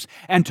grapes,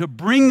 and to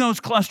bring those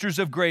clusters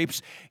of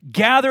grapes,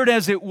 gathered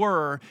as it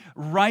were,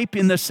 ripe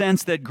in the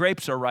sense that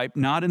grapes are ripe,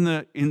 not in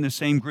the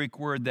same Greek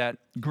word that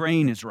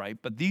grain is ripe,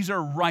 but these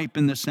are ripe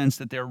in the sense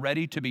that they're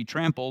ready to be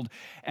trampled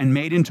and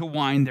made into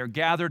wine. They're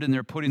gathered and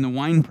they're put in the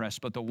winepress,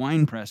 but the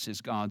winepress is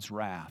God's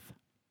wrath.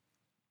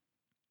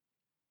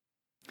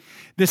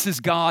 This is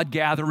God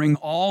gathering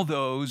all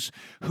those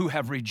who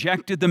have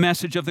rejected the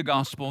message of the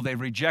gospel. They've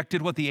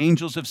rejected what the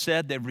angels have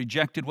said. They've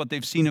rejected what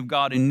they've seen of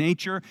God in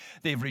nature.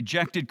 They've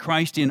rejected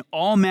Christ in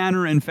all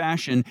manner and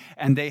fashion,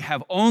 and they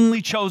have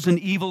only chosen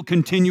evil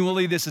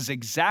continually. This is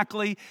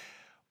exactly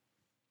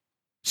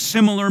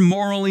similar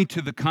morally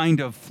to the kind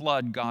of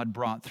flood God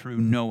brought through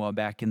Noah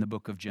back in the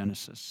book of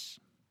Genesis.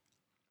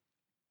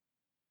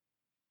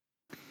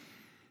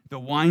 The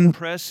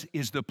winepress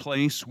is the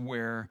place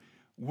where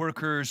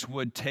workers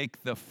would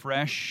take the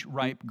fresh,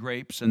 ripe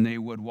grapes and they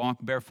would walk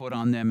barefoot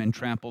on them and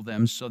trample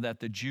them so that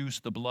the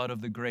juice, the blood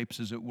of the grapes,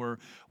 as it were,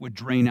 would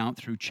drain out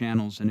through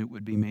channels and it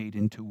would be made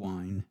into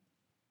wine.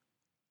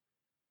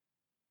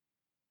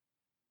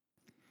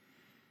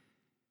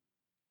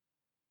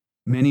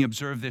 Many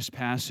observe this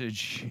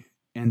passage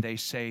and they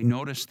say,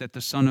 notice that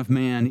the Son of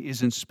Man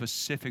isn't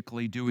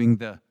specifically doing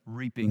the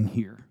reaping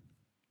here.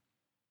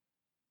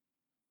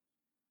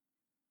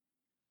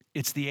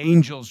 It's the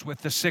angels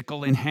with the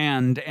sickle in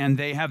hand, and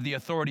they have the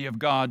authority of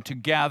God to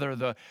gather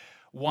the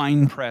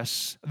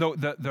winepress,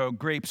 the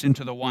grapes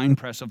into the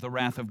winepress of the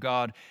wrath of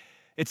God.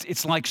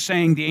 It's like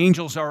saying the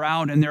angels are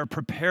out and they're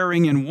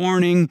preparing and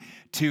warning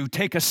to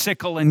take a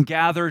sickle and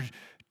gather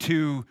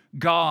to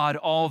God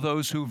all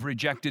those who've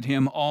rejected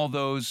him, all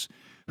those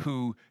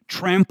who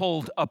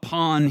trampled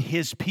upon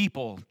his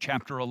people.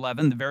 Chapter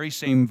 11, the very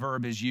same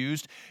verb is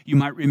used. You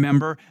might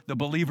remember the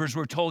believers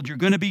were told, you're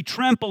going to be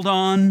trampled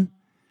on.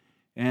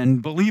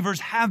 And believers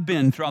have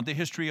been throughout the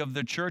history of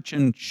the church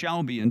and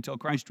shall be until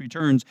Christ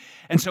returns.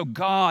 And so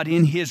God,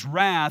 in his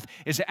wrath,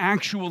 is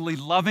actually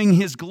loving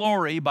his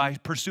glory by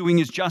pursuing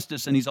his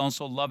justice, and he's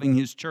also loving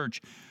his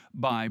church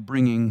by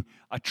bringing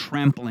a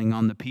trampling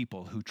on the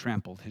people who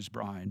trampled his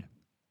bride.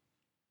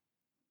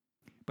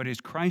 But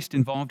is Christ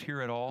involved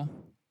here at all?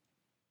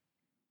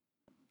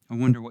 I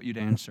wonder what you'd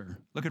answer.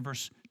 Look at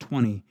verse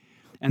 20.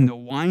 And the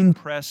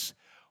winepress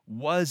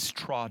was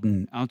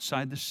trodden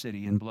outside the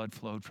city, and blood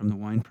flowed from the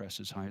winepress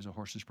as high as a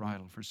horse's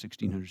bridle for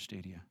 1,600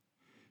 stadia.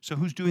 So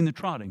who's doing the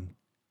trotting?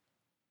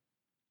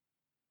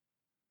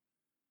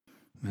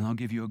 Well, I'll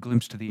give you a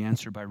glimpse to the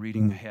answer by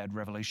reading ahead,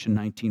 Revelation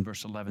 19,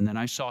 verse 11. Then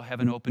I saw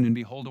heaven open, and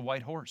behold, a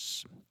white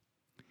horse.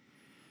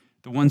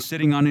 The one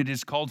sitting on it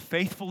is called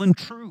Faithful and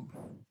True.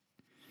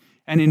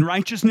 And in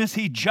righteousness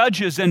he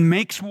judges and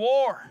makes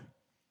war.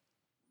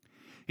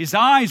 His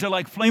eyes are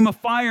like flame of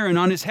fire, and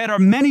on his head are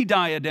many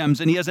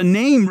diadems, and he has a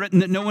name written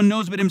that no one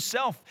knows but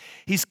himself.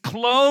 He's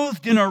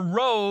clothed in a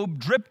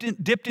robe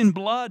dipped in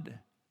blood,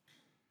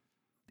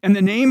 and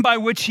the name by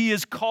which he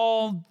is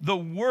called the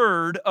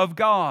Word of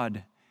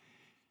God.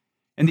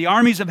 And the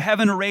armies of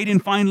heaven, arrayed in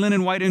fine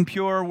linen, white and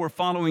pure, were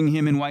following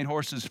him in white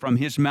horses. From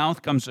his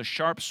mouth comes a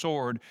sharp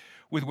sword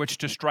with which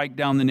to strike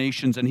down the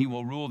nations, and he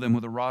will rule them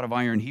with a rod of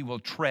iron. He will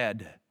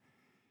tread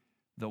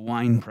the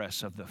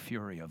winepress of the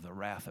fury of the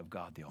wrath of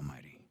God the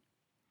Almighty.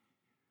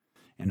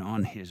 And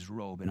on his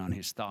robe and on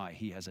his thigh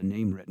he has a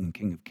name written,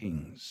 King of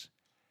Kings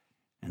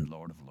and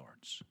Lord of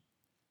Lords.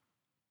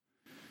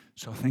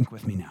 So think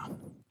with me now.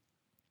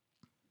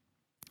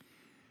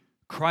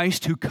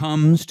 Christ, who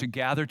comes to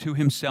gather to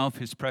himself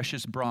his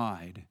precious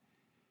bride,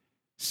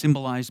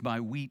 symbolized by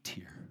wheat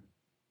here,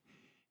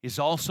 is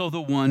also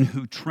the one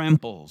who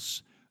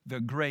tramples the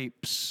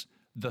grapes,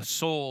 the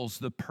souls,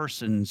 the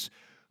persons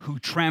who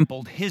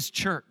trampled his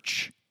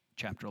church,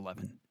 chapter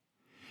 11,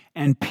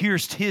 and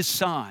pierced his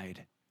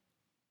side,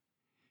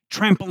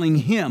 trampling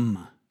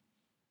him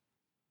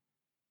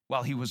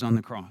while he was on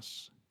the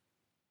cross.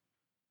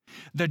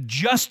 The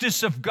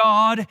justice of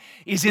God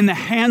is in the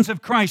hands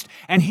of Christ,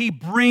 and he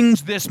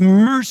brings this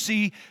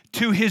mercy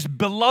to his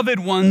beloved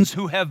ones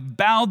who have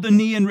bowed the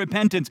knee in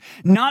repentance,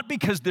 not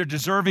because they're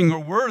deserving or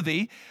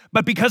worthy,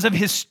 but because of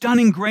his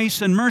stunning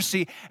grace and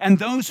mercy. And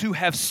those who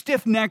have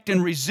stiff-necked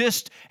and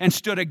resist and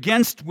stood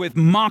against with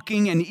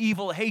mocking and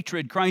evil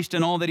hatred Christ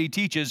and all that he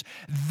teaches,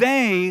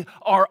 they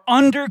are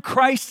under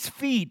Christ's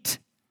feet,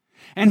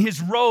 and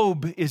his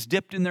robe is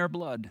dipped in their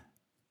blood.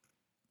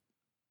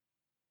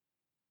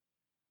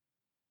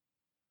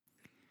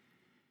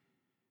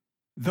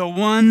 The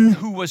one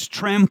who was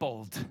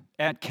trampled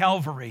at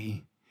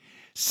Calvary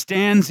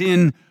stands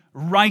in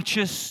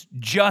righteous,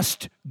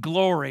 just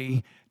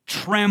glory,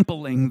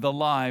 trampling the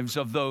lives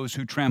of those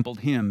who trampled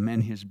him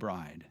and his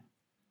bride.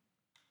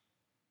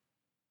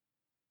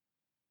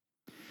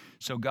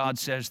 So God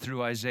says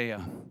through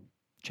Isaiah,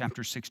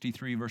 chapter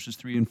 63, verses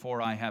 3 and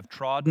 4, I have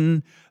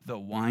trodden the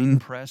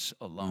winepress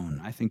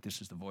alone. I think this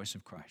is the voice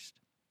of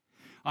Christ.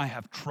 I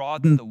have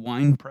trodden the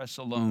winepress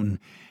alone,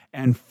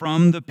 and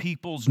from the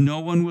peoples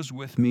no one was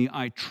with me.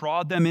 I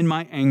trod them in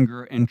my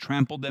anger and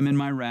trampled them in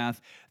my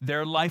wrath.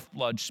 Their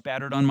lifeblood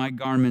spattered on my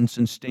garments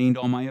and stained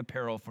all my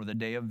apparel, for the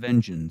day of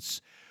vengeance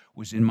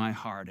was in my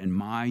heart, and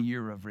my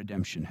year of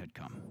redemption had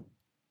come.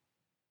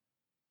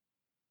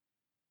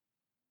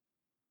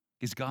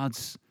 Is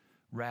God's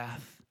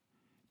wrath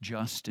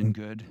just and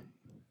good?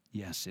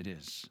 Yes, it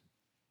is.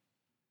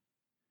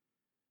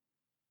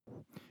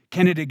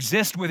 Can it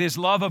exist with his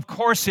love? Of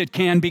course it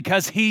can,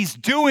 because he's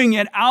doing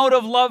it out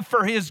of love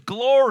for his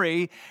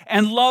glory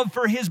and love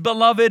for his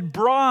beloved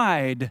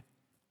bride.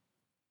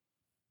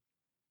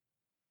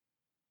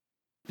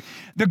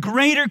 The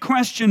greater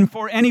question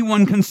for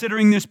anyone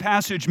considering this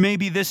passage,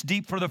 maybe this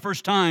deep for the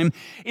first time,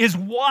 is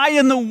why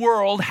in the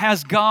world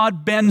has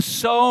God been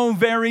so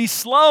very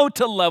slow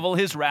to level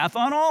his wrath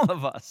on all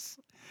of us?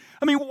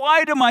 I mean,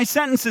 why do my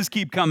sentences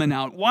keep coming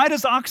out? Why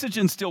does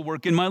oxygen still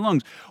work in my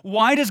lungs?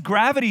 Why does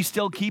gravity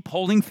still keep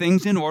holding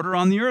things in order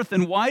on the earth?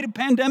 And why do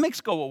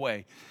pandemics go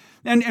away?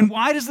 And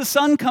why does the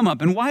sun come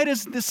up? And why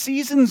does the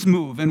seasons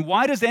move? And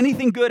why does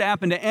anything good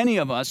happen to any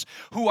of us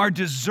who are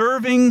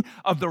deserving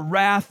of the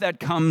wrath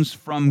that comes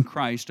from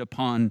Christ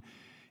upon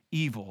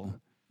evil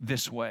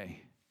this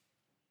way?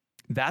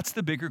 That's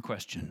the bigger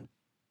question.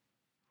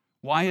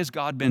 Why has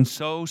God been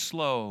so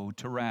slow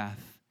to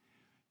wrath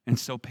and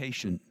so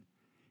patient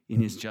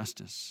in his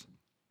justice?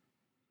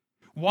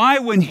 Why,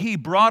 when he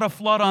brought a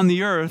flood on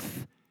the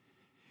earth,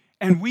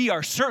 and we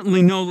are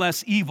certainly no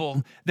less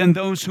evil than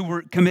those who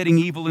were committing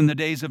evil in the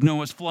days of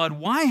Noah's flood,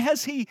 why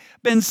has he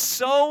been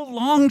so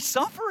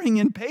long-suffering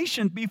and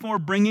patient before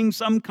bringing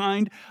some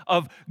kind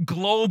of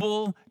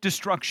global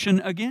destruction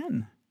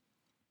again?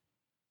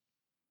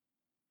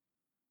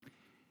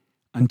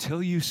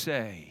 Until you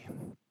say,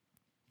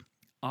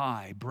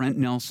 I, Brent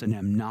Nelson,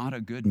 am not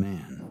a good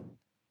man.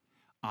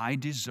 I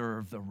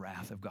deserve the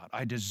wrath of God.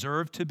 I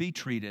deserve to be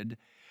treated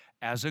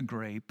as a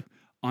grape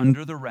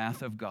under the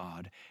wrath of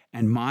God,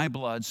 and my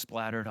blood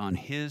splattered on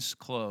his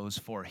clothes,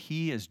 for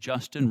he is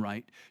just and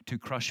right to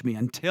crush me.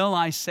 Until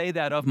I say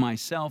that of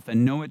myself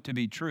and know it to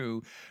be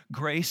true,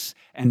 grace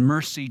and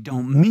mercy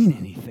don't mean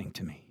anything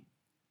to me.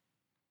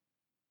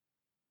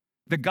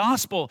 The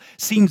gospel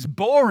seems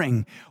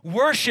boring.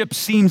 Worship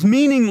seems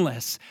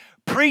meaningless.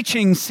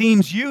 Preaching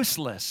seems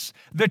useless.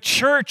 The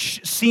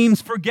church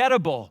seems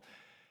forgettable.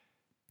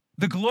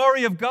 The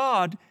glory of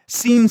God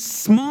seems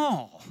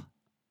small.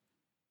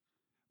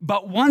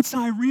 But once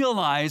I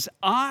realize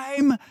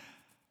I'm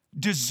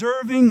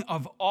deserving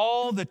of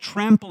all the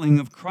trampling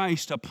of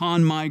Christ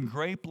upon my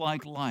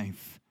grape-like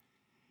life,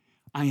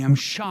 I am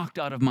shocked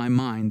out of my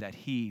mind that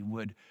he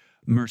would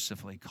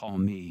mercifully call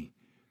me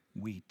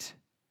wheat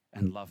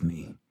and love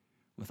me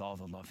with all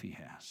the love he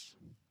has.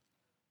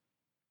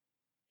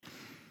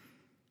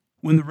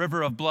 When the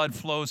river of blood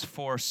flows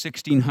for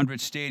 1,600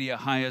 stadia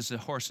high as a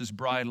horse's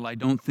bridle, I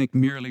don't think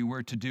merely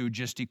we're to do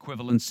just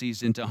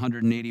equivalencies into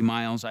 180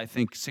 miles. I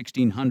think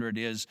 1,600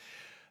 is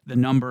the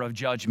number of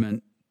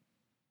judgment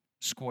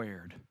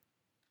squared.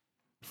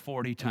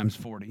 40 times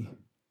 40.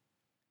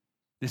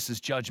 This is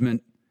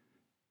judgment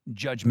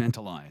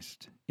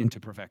judgmentalized into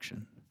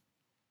perfection.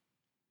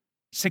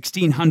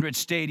 1,600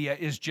 stadia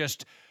is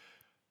just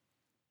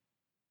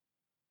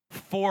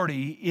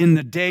 40 in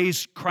the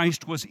days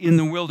Christ was in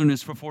the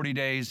wilderness for 40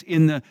 days,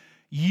 in the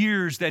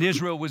years that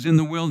Israel was in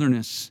the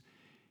wilderness,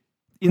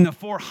 in the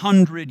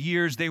 400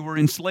 years they were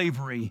in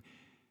slavery.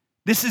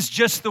 This is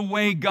just the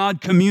way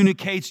God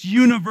communicates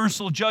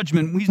universal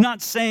judgment. He's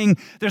not saying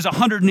there's a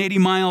 180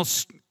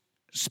 miles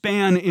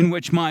span in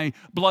which my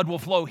blood will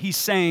flow. He's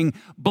saying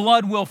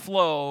blood will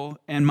flow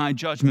and my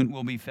judgment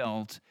will be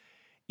felt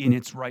in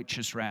its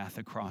righteous wrath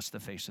across the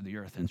face of the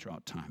earth and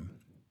throughout time.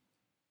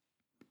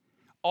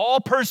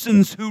 All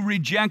persons who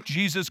reject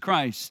Jesus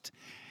Christ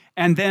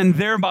and then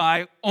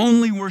thereby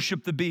only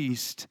worship the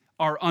beast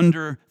are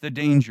under the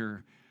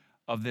danger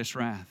of this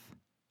wrath.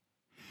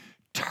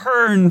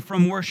 Turn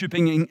from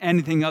worshiping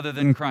anything other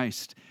than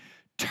Christ.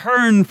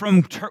 Turn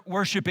from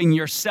worshiping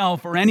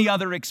yourself or any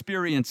other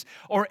experience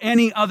or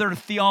any other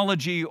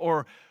theology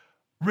or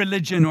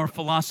religion or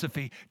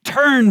philosophy.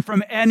 Turn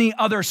from any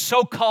other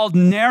so-called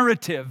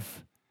narrative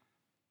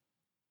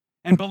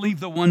and believe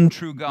the one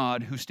true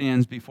God who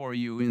stands before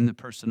you in the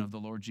person of the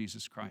Lord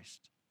Jesus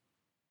Christ.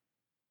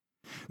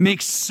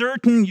 Make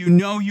certain you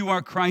know you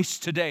are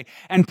Christ today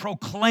and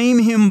proclaim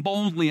him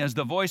boldly as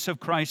the voice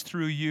of Christ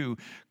through you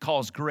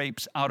calls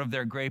grapes out of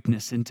their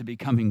grapeness into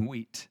becoming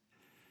wheat.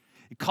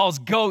 It calls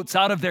goats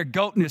out of their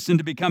goatness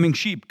into becoming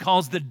sheep,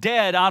 calls the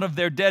dead out of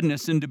their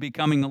deadness into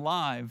becoming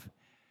alive.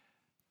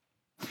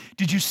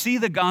 Did you see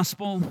the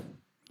gospel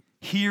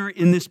here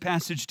in this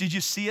passage? Did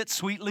you see it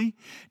sweetly?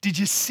 Did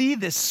you see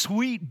this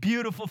sweet,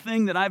 beautiful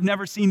thing that I've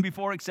never seen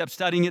before except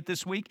studying it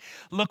this week?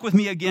 Look with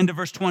me again to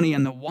verse 20.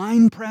 And the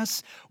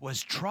winepress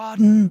was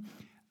trodden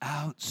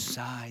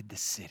outside the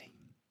city.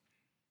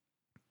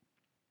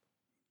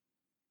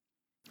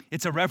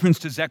 It's a reference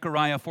to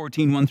Zechariah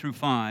 14, 1 through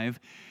 5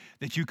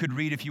 that you could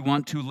read if you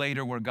want to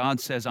later, where God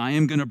says, I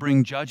am going to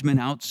bring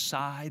judgment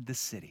outside the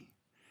city.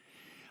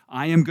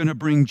 I am going to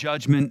bring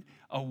judgment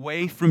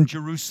away from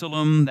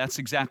Jerusalem. That's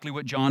exactly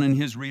what John and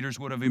his readers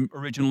would have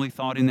originally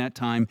thought in that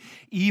time.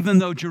 Even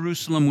though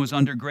Jerusalem was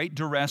under great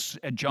duress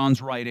at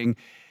John's writing,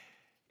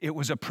 it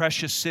was a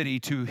precious city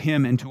to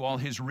him and to all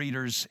his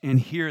readers. And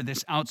here,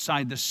 this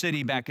outside the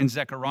city back in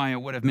Zechariah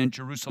would have meant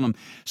Jerusalem.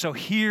 So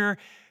here,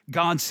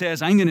 God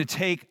says, I'm going to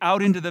take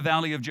out into the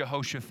valley of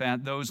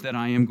Jehoshaphat those that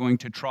I am going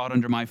to trod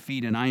under my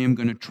feet, and I am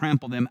going to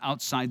trample them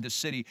outside the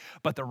city.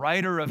 But the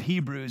writer of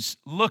Hebrews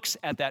looks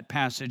at that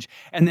passage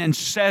and then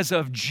says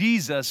of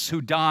Jesus,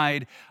 who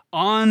died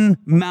on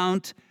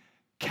Mount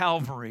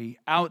Calvary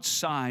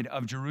outside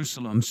of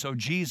Jerusalem. So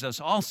Jesus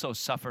also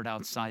suffered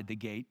outside the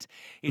gate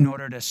in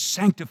order to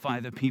sanctify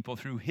the people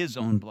through his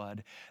own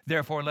blood.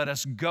 Therefore, let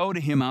us go to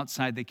him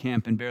outside the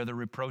camp and bear the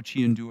reproach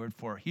he endured.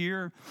 For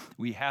here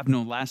we have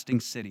no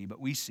lasting city, but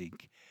we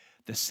seek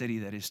the city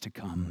that is to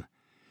come.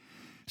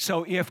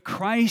 So if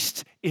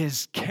Christ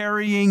is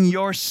carrying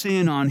your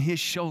sin on his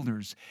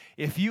shoulders,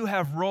 if you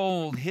have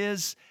rolled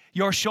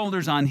your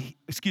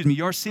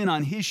sin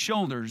on his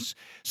shoulders,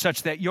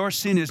 such that your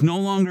sin is no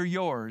longer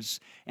yours,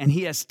 and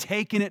he has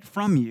taken it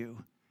from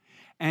you,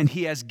 and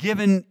he has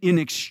given in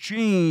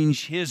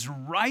exchange his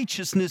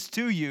righteousness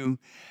to you,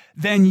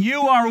 then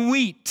you are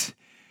wheat,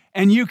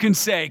 and you can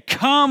say,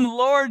 come,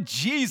 Lord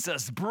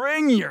Jesus,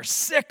 bring your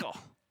sickle.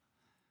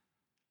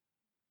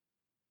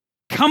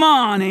 Come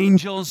on,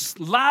 angels,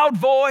 loud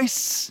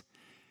voice,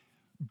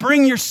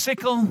 bring your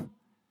sickle.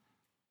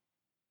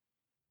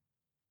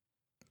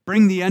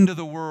 Bring the end of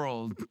the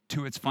world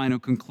to its final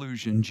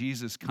conclusion.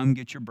 Jesus, come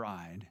get your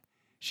bride.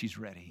 She's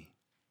ready.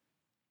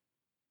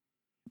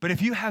 But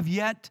if you have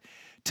yet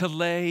to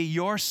lay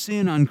your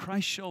sin on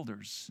Christ's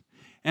shoulders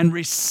and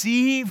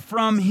receive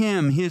from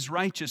him his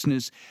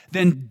righteousness,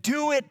 then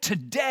do it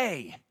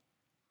today.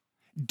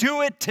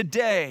 Do it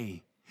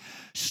today.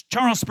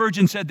 Charles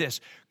Spurgeon said this,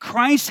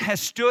 Christ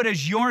has stood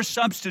as your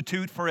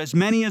substitute for as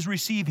many as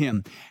receive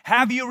him.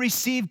 Have you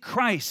received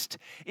Christ?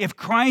 If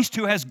Christ,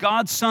 who has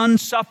God's Son,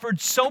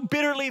 suffered so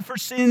bitterly for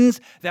sins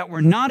that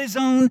were not his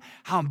own,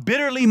 how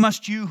bitterly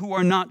must you who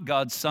are not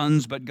God's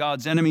sons but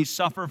God's enemies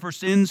suffer for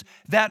sins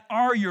that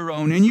are your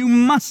own? And you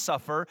must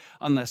suffer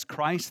unless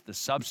Christ, the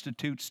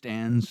substitute,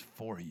 stands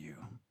for you.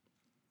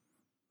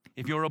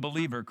 If you're a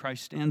believer,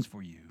 Christ stands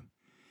for you.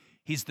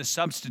 He's the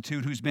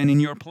substitute who's been in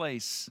your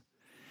place.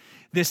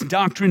 This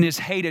doctrine is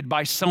hated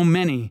by so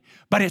many,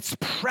 but it's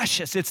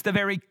precious. It's the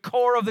very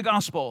core of the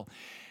gospel.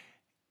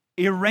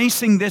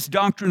 Erasing this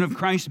doctrine of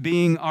Christ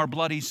being our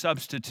bloody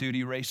substitute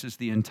erases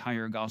the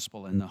entire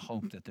gospel and the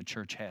hope that the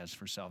church has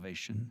for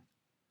salvation.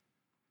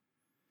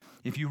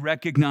 If you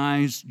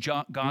recognize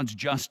God's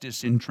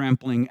justice in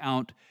trampling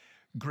out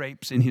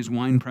grapes in his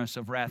winepress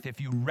of wrath, if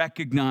you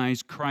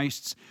recognize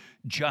Christ's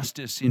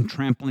justice in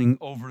trampling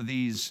over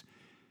these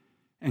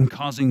and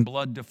causing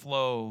blood to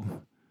flow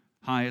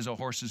high as a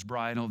horse's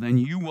bridle, then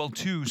you will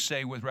too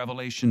say with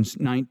Revelation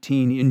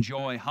 19, in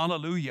joy,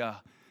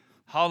 hallelujah,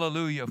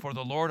 hallelujah, for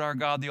the Lord our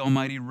God, the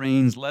Almighty,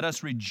 reigns. Let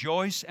us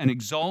rejoice and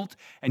exult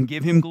and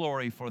give him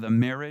glory, for the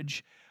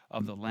marriage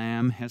of the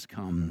Lamb has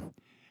come,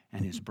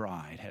 and his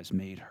bride has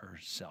made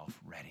herself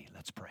ready.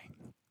 Let's pray.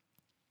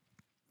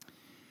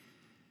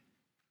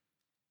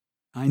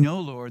 I know,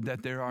 Lord,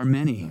 that there are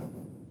many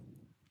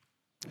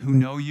who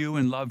know you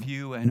and love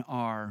you and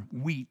are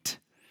wheat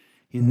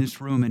in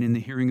this room and in the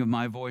hearing of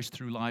my voice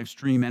through live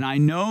stream. And I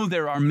know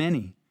there are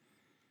many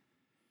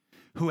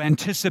who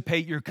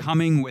anticipate your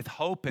coming with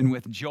hope and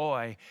with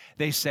joy.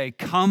 They say,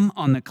 come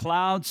on the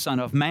clouds, Son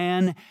of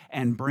Man,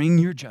 and bring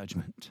your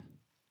judgment.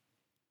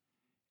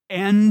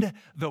 End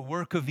the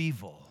work of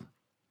evil.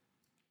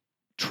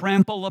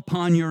 Trample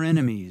upon your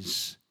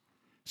enemies.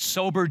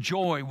 Sober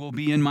joy will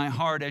be in my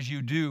heart as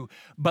you do.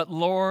 But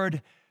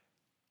Lord,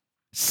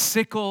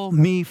 sickle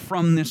me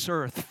from this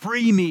earth.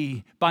 Free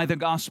me by the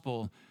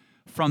gospel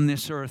from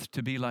this earth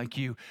to be like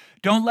you.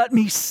 Don't let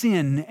me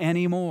sin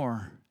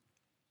anymore.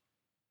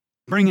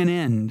 Bring an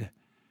end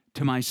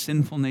to my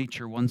sinful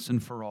nature once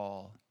and for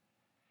all,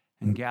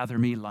 and gather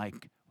me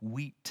like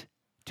wheat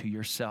to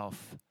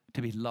yourself,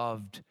 to be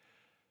loved,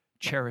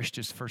 cherished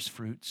as first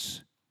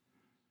fruits,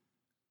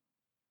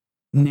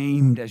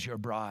 named as your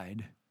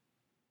bride,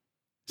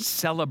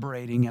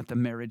 celebrating at the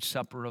marriage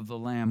supper of the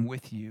Lamb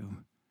with you,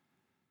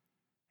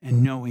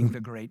 and knowing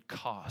the great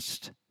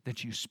cost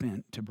that you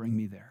spent to bring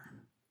me there.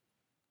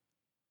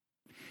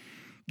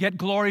 Get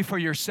glory for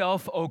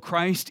yourself, O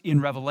Christ,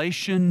 in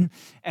revelation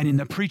and in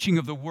the preaching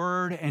of the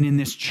word and in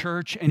this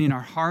church and in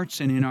our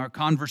hearts and in our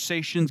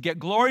conversations. Get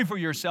glory for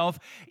yourself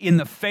in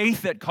the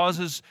faith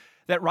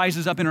that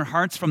rises up in our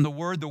hearts from the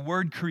word. The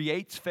word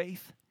creates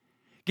faith.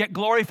 Get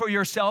glory for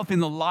yourself in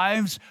the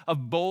lives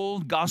of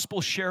bold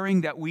gospel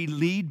sharing that we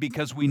lead,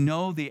 because we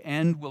know the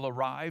end will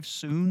arrive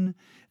soon.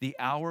 The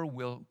hour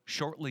will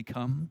shortly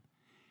come.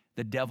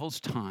 The devil's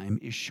time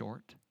is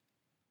short.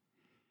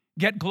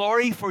 Get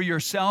glory for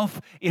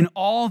yourself in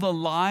all the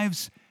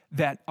lives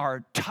that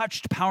are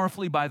touched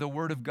powerfully by the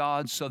word of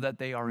God, so that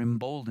they are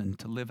emboldened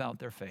to live out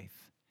their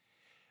faith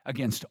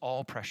against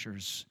all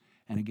pressures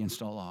and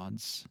against all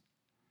odds.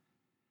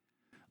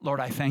 Lord,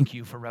 I thank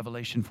you for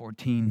Revelation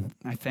 14.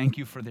 I thank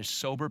you for this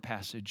sober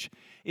passage.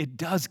 It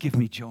does give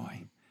me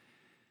joy.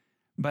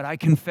 But I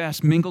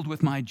confess, mingled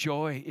with my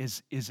joy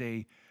is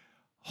a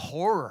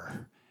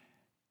horror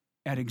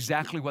at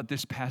exactly what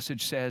this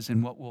passage says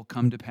and what will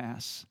come to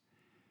pass.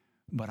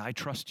 But I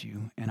trust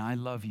you, and I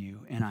love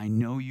you, and I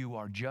know you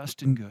are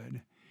just and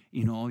good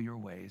in all your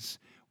ways.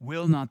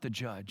 Will not the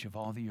judge of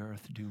all the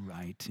earth do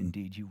right?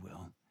 Indeed you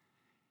will.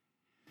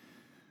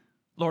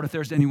 Lord, if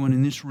there's anyone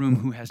in this room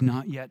who has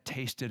not yet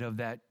tasted of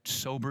that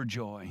sober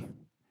joy,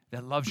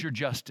 that loves your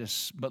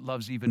justice, but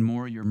loves even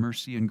more your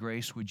mercy and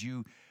grace, would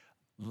you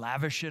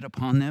lavish it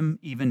upon them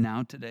even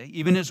now today?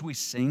 Even as we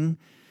sing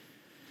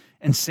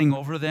and sing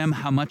over them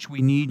how much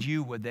we need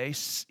you, would they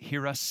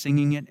hear us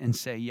singing it and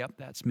say, yep,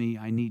 that's me,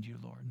 I need you,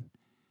 Lord?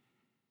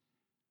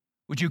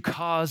 Would you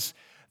cause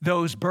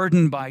those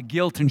burdened by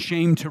guilt and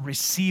shame to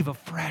receive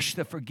afresh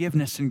the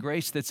forgiveness and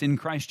grace that's in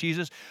Christ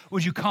Jesus?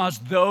 Would you cause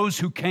those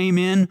who came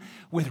in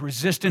with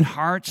resistant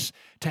hearts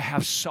to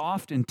have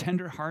soft and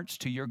tender hearts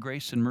to your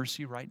grace and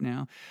mercy right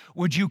now?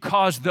 Would you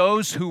cause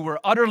those who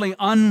were utterly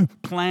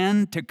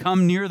unplanned to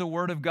come near the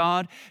Word of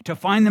God to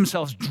find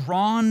themselves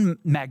drawn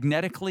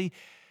magnetically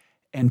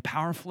and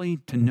powerfully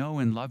to know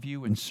and love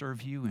you and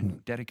serve you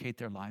and dedicate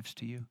their lives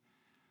to you?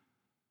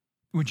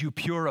 Would you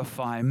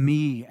purify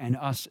me and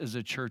us as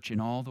a church in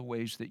all the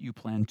ways that you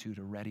plan to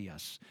ready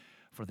us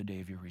for the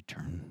day of your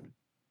return.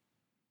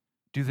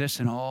 Do this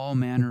and all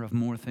manner of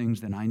more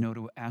things than I know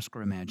to ask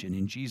or imagine.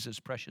 In Jesus'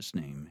 precious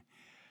name,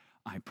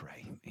 I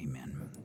pray. Amen.